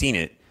haven't seen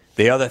it.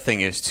 The other thing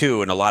is,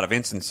 too, in a lot of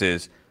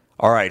instances,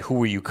 all right,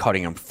 who are you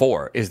cutting him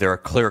for? Is there a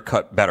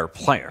clear-cut better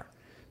player?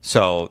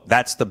 So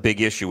that's the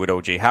big issue with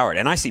O.J. Howard.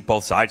 And I see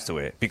both sides to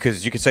it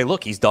because you could say,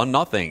 look, he's done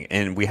nothing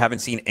and we haven't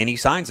seen any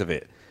signs of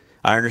it.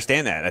 I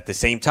understand that. At the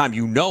same time,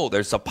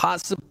 there's a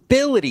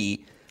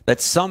possibility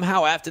that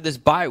somehow after this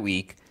bye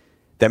week,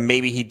 that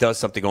maybe he does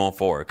something going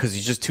forward because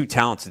he's just too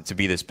talented to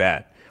be this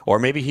bad. Or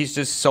maybe he's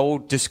just so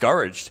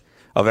discouraged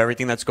of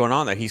everything that's going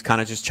on that he's kind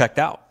of just checked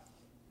out.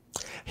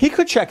 He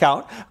could check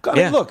out. I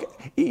mean,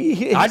 look,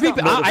 he's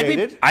not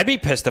motivated. I'd be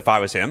pissed if I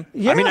was him.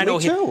 Yeah, I mean, I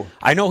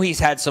know he's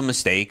had some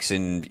mistakes,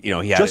 and he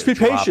had just be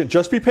patient.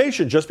 Just be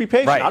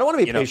patient. Right. I don't want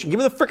to be patient. Give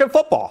me the freaking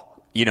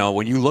football.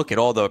 When you look at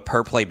all the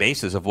per play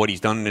basis of what he's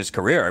done in his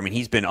career, I mean,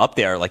 he's been up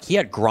there. Like he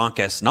had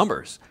Gronk-esque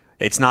numbers.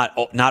 It's not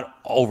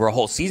over a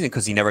whole season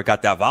because he never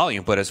got that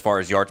volume, but as far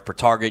as yards per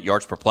target,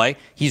 yards per play,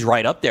 he's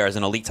right up there as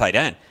an elite tight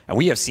end. And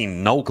we have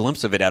seen no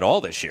glimpse of it at all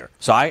this year.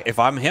 So if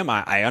I'm him,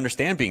 I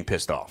understand being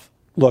pissed off.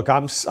 Look,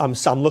 I'm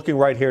looking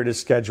right here to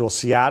schedule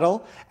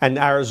Seattle and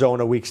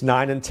Arizona weeks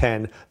 9 and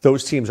 10.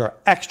 Those teams are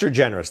extra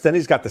generous. Then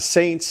he's got the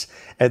Saints,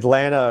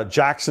 Atlanta,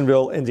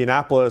 Jacksonville,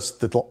 Indianapolis,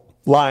 the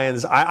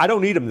Lions. I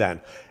don't need him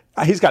then.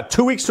 He's got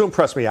 2 weeks to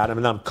impress me, Adam,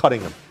 and I'm cutting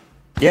him.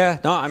 Yeah,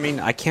 no, I mean,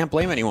 I can't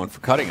blame anyone for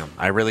cutting him.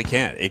 I really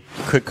can't. It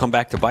could come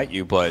back to bite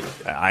you, but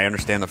I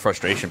understand the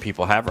frustration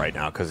people have right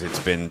now because it's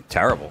been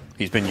terrible.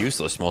 He's been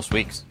useless most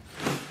weeks.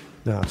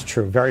 No, it's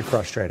true. Very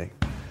frustrating.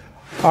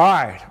 All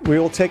right, we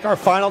will take our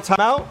final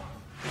timeout,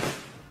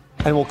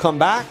 and we'll come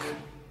back.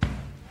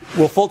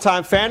 We'll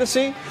full-time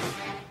fantasy.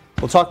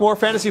 We'll talk more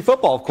fantasy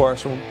football, of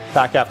course. We'll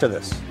back after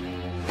this.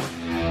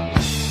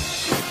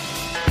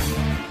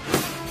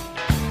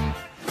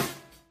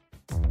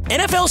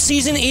 NFL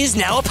season is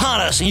now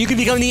upon us, and you can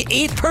become the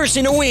 8th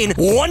person to win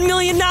 $1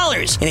 million in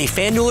a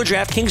FanDuel or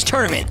DraftKings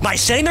tournament by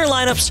setting their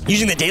lineups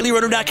using the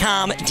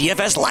DailyRoto.com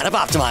DFS lineup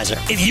optimizer.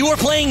 If you are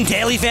playing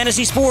daily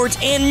fantasy sports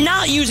and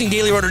not using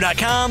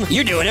DailyRoto.com,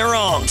 you're doing it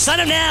wrong.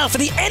 Sign up now for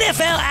the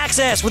NFL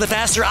access with a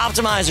faster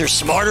optimizer,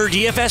 smarter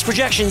DFS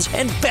projections,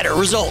 and better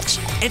results.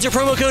 Enter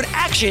promo code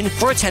ACTION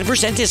for a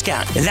 10%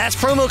 discount. That's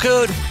promo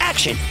code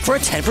ACTION for a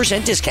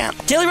 10% discount.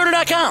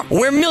 DailyRoto.com,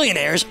 where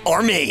millionaires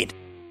are made.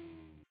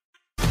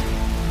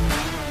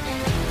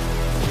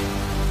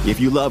 If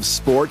you love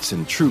sports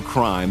and true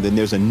crime, then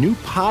there's a new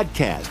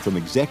podcast from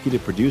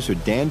executive producer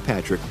Dan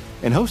Patrick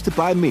and hosted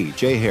by me,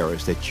 Jay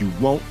Harris, that you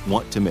won't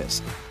want to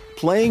miss.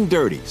 Playing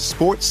Dirty: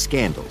 Sports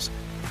Scandals.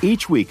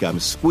 Each week, I'm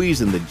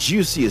squeezing the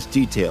juiciest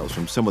details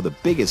from some of the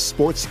biggest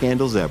sports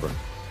scandals ever.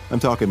 I'm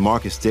talking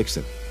Marcus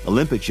Dixon,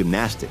 Olympic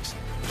gymnastics,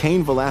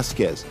 Cain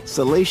Velasquez,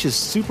 salacious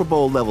Super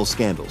Bowl-level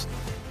scandals.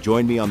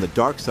 Join me on the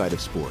dark side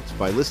of sports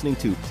by listening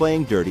to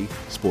Playing Dirty: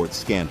 Sports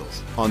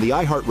Scandals on the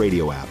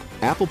iHeartRadio app,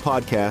 Apple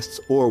Podcasts,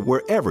 or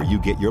wherever you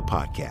get your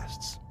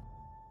podcasts.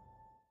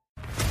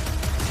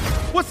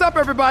 What's up,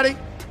 everybody?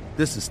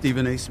 This is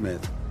Stephen A.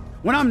 Smith.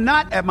 When I'm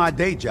not at my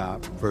day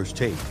job, First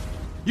Take,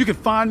 you can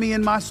find me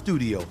in my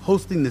studio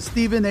hosting the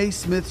Stephen A.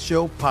 Smith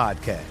Show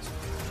podcast.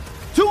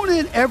 Tune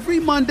in every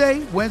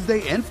Monday,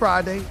 Wednesday, and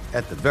Friday,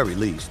 at the very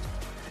least,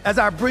 as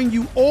I bring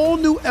you all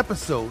new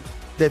episodes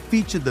that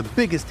feature the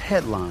biggest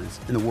headlines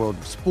in the world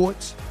of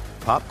sports,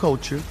 pop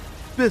culture,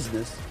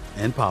 business,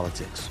 and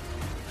politics.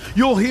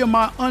 You'll hear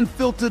my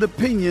unfiltered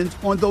opinions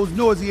on those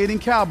nauseating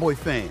Cowboy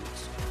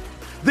fans,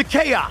 the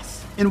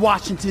chaos in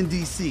Washington,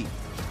 D.C.,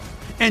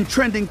 and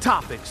trending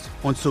topics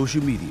on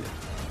social media,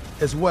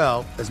 as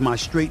well as my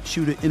straight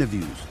shooter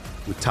interviews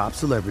with top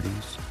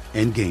celebrities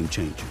and game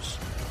changers.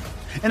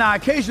 And I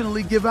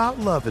occasionally give out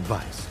love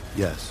advice.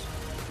 Yes,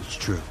 it's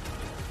true.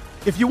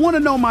 If you want to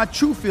know my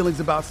true feelings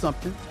about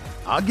something,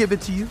 I'll give it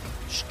to you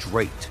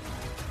straight.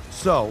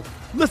 So,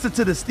 listen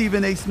to the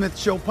Stephen A. Smith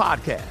Show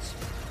podcast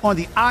on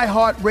the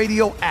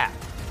iHeartRadio app,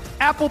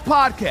 Apple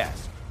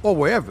Podcasts, or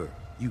wherever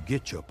you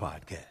get your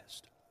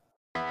podcast.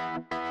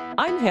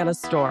 I'm Hannah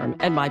Storm,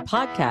 and my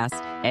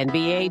podcast,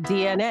 NBA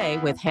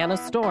DNA with Hannah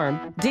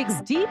Storm, digs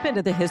deep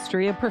into the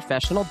history of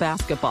professional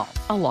basketball,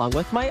 along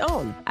with my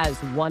own, as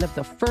one of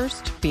the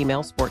first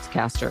female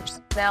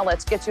sportscasters. Now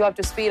let's get you up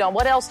to speed on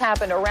what else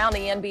happened around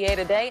the NBA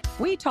today.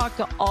 We talked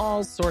to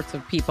all sorts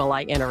of people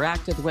I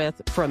interacted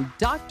with, from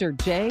Dr.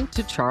 J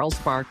to Charles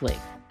Barkley,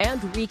 and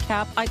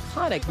recap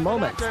iconic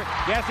moments.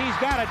 Yes, he's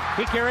got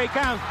it. Here he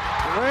comes.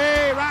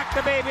 Way rock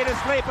the baby to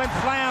sleep and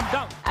slam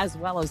dunk. As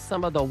well as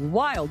some of the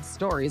wild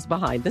stories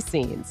behind the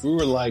scenes. We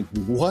were like,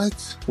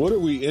 what? What are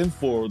we in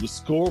for? The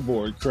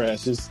scoreboard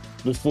crashes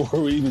before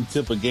we even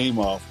tip a game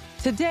off.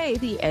 Today,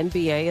 the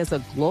NBA is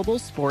a global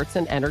sports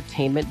and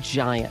entertainment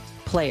giant.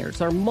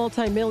 Players are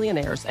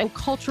multimillionaires and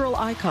cultural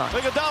icons.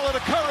 Iguodala to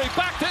Curry,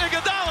 back to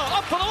Iguodala,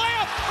 up for the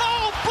layup.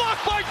 Oh,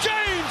 blocked by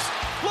James.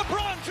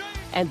 LeBron James.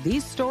 And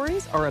these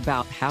stories are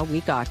about how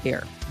we got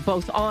here,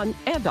 both on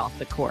and off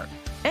the court.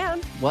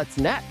 And what's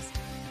next?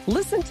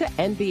 Listen to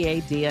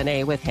NBA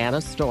DNA with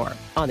Hannah Storm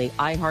on the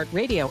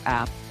iHeartRadio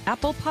app,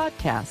 Apple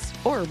Podcasts,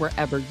 or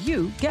wherever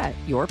you get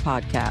your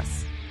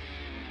podcasts.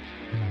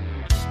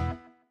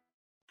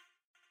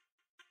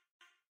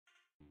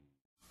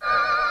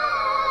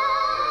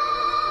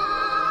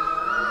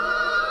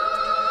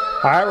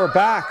 All right, we're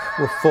back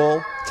with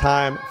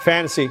full-time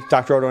fantasy.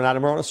 Dr. Odo and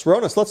Adam Ronis.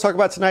 Ronis, let's talk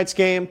about tonight's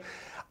game.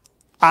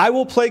 I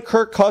will play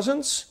Kirk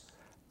Cousins.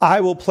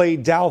 I will play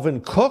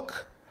Dalvin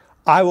Cook.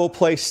 I will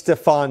play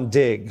Stephon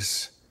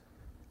Diggs.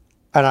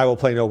 And I will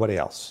play nobody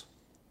else.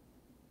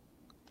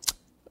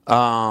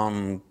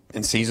 In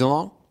season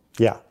long?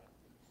 Yeah.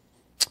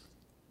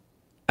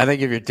 I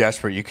think if you're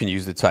desperate, you can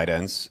use the tight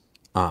ends.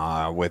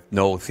 With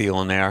no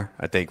Thielen there,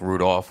 I think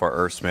Rudolph or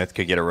Irv Smith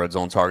could get a red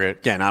zone target.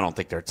 Again, I don't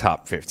think they're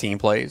top 15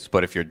 plays,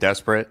 but if you're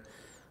desperate,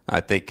 I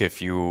think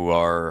if you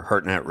are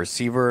hurting at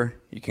receiver,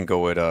 you can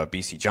go with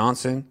B.C.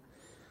 Johnson.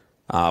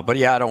 But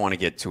yeah, I don't want to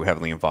get too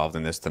heavily involved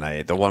in this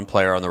tonight. The one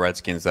player on the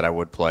Redskins that I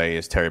would play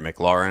is Terry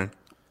McLaurin.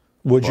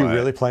 Would you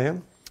really play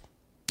him?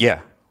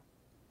 Yeah.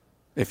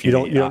 If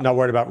you're not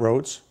worried about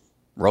Rhodes?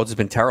 Rhodes has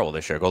been terrible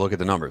this year. Go look at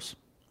the numbers.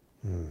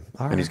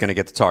 All and he's going to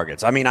get the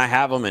targets. I mean, I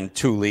have him in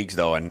 2 leagues,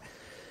 though. And,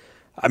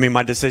 I mean,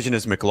 my decision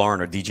is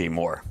McLaurin or DJ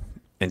Moore.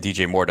 And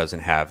DJ Moore doesn't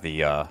have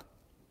the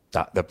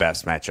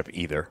best matchup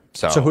either.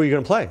 So who are you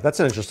going to play? That's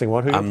an interesting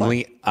one. Who are you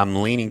going to play?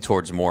 I'm leaning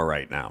towards Moore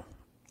right now.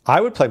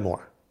 I would play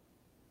Moore.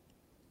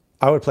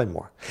 I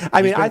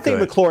mean, I think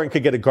McLaurin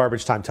could get a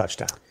garbage time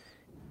touchdown.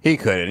 He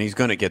could, and he's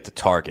going to get the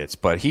targets,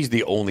 but he's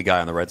the only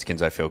guy on the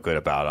Redskins I feel good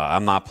about.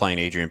 I'm not playing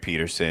Adrian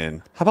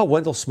Peterson. How about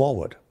Wendell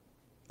Smallwood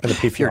in the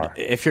PPR?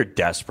 If you're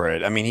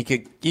desperate, I mean, he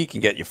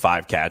can get you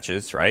 5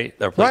 catches, right?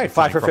 Right,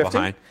 5 for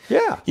 50.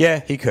 Yeah,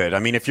 he could. I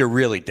mean, if you're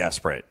really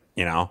desperate,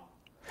 you know.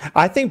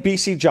 I think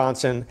BC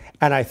Johnson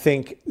and I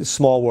think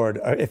Smallwood,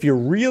 if you're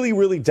really,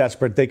 really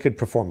desperate, they could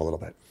perform a little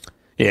bit.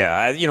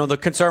 Yeah, the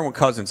concern with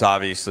Cousins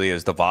obviously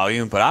is the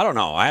volume, but I don't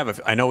know.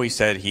 I know he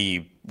said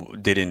he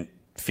didn't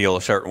feel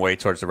a certain way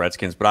towards the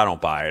Redskins, but I don't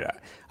buy it.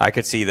 I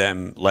could see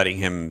them letting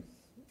him,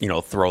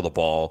 throw the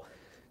ball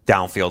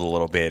downfield a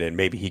little bit, and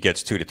maybe he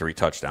gets 2 to 3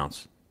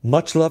 touchdowns.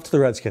 Much love to the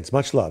Redskins,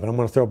 much love, and I'm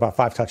going to throw about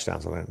 5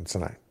 touchdowns on them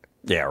tonight.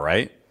 Yeah,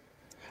 right?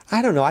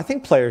 I don't know. I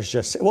think players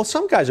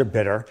some guys are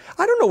bitter.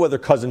 I don't know whether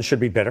Cousins should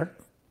be bitter.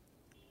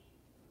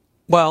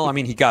 Well, I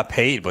mean, he got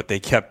paid, but they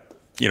kept,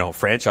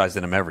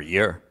 franchising him every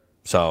year.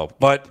 So,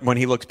 but when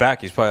he looks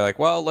back, he's probably like,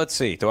 well, let's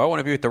see. Do I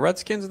want to be with the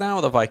Redskins now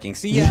or the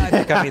Vikings? Yeah, I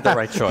think I made the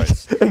right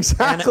choice.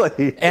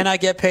 Exactly. And I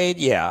get paid?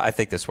 Yeah, I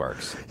think this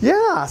works.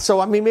 Yeah. So,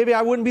 I mean, maybe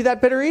I wouldn't be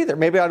that bitter either.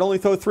 Maybe I'd only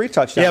throw 3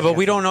 touchdowns. Yeah, but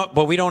we don't know.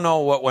 But we don't know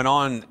what went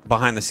on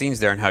behind the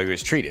scenes there and how he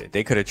was treated.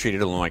 They could have treated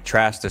him like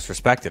trash,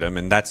 disrespected him,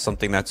 and that's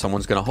something that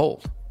someone's going to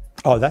hold.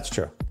 Oh, that's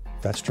true.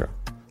 That's true.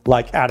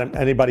 Like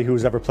anybody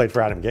who's ever played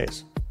for Adam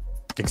Gase.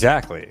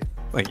 Exactly.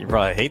 Like, you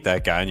probably hate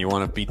that guy and you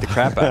want to beat the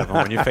crap out of him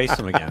when you face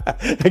him again.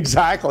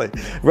 Exactly.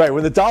 Right.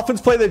 When the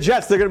Dolphins play the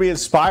Jets, they're going to be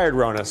inspired,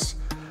 Ronas.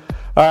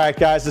 All right,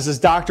 guys, this is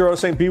Dr. O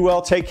saying be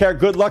well, take care.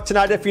 Good luck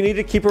tonight. If you need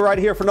it, keep it right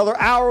here for another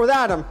hour with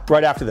Adam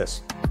right after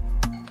this.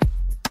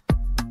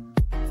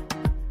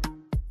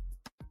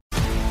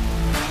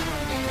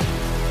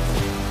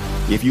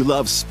 If you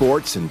love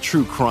sports and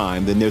true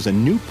crime, then there's a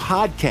new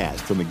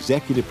podcast from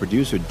executive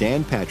producer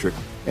Dan Patrick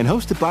and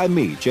hosted by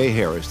me, Jay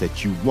Harris,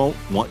 that you won't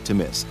want to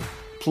miss.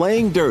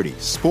 Playing Dirty: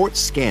 Sports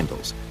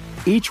Scandals.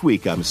 Each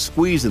week, I'm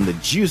squeezing the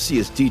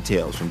juiciest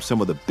details from some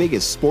of the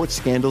biggest sports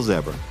scandals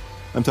ever.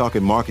 I'm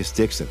talking Marcus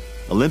Dixon,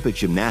 Olympic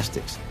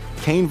gymnastics,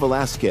 Cain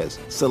Velasquez,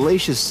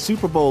 salacious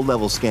Super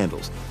Bowl-level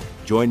scandals.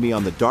 Join me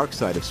on the dark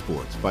side of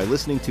sports by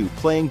listening to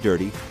Playing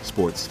Dirty: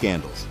 Sports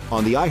Scandals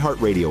on the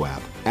iHeartRadio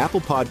app,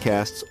 Apple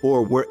Podcasts,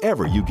 or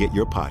wherever you get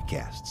your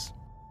podcasts.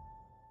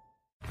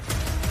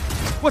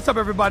 What's up,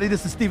 everybody?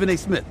 This is Stephen A.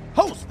 Smith,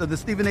 host of the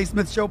Stephen A.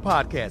 Smith Show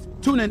podcast.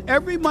 Tune in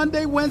every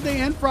Monday, Wednesday,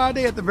 and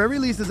Friday at the very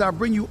least as I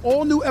bring you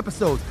all new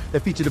episodes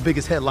that feature the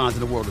biggest headlines in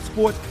the world of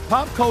sports,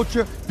 pop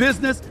culture,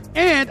 business,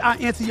 and I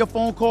answer your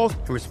phone calls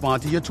and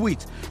respond to your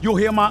tweets. You'll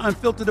hear my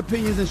unfiltered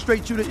opinions and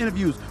straight-shooter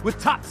interviews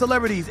with top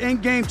celebrities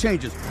and game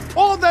changers.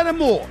 All that and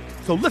more.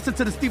 So listen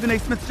to the Stephen A.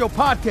 Smith Show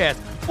podcast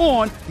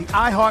on the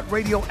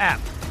iHeartRadio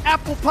app,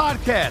 Apple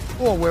Podcasts,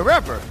 or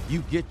wherever you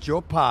get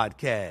your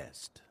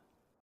podcast.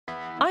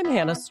 I'm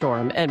Hannah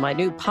Storm, and my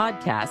new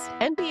podcast,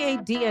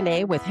 NBA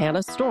DNA with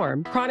Hannah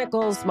Storm,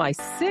 chronicles my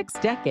 6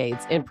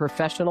 decades in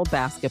professional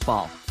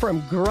basketball.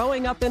 From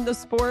growing up in the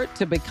sport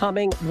to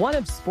becoming one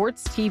of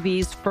sports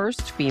TV's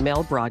first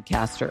female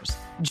broadcasters.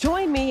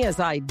 Join me as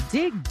I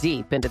dig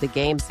deep into the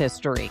game's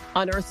history,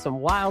 unearth some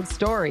wild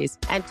stories,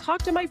 and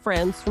talk to my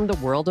friends from the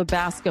world of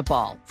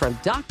basketball, from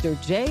Dr.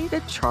 J to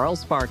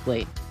Charles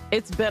Barkley.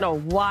 It's been a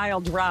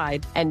wild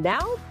ride, and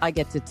now I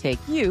get to take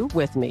you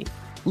with me.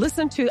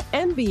 Listen to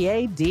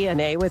NBA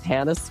DNA with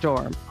Hannah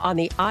Storm on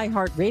the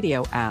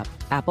iHeartRadio app,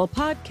 Apple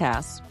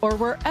Podcasts, or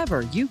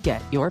wherever you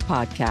get your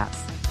podcasts.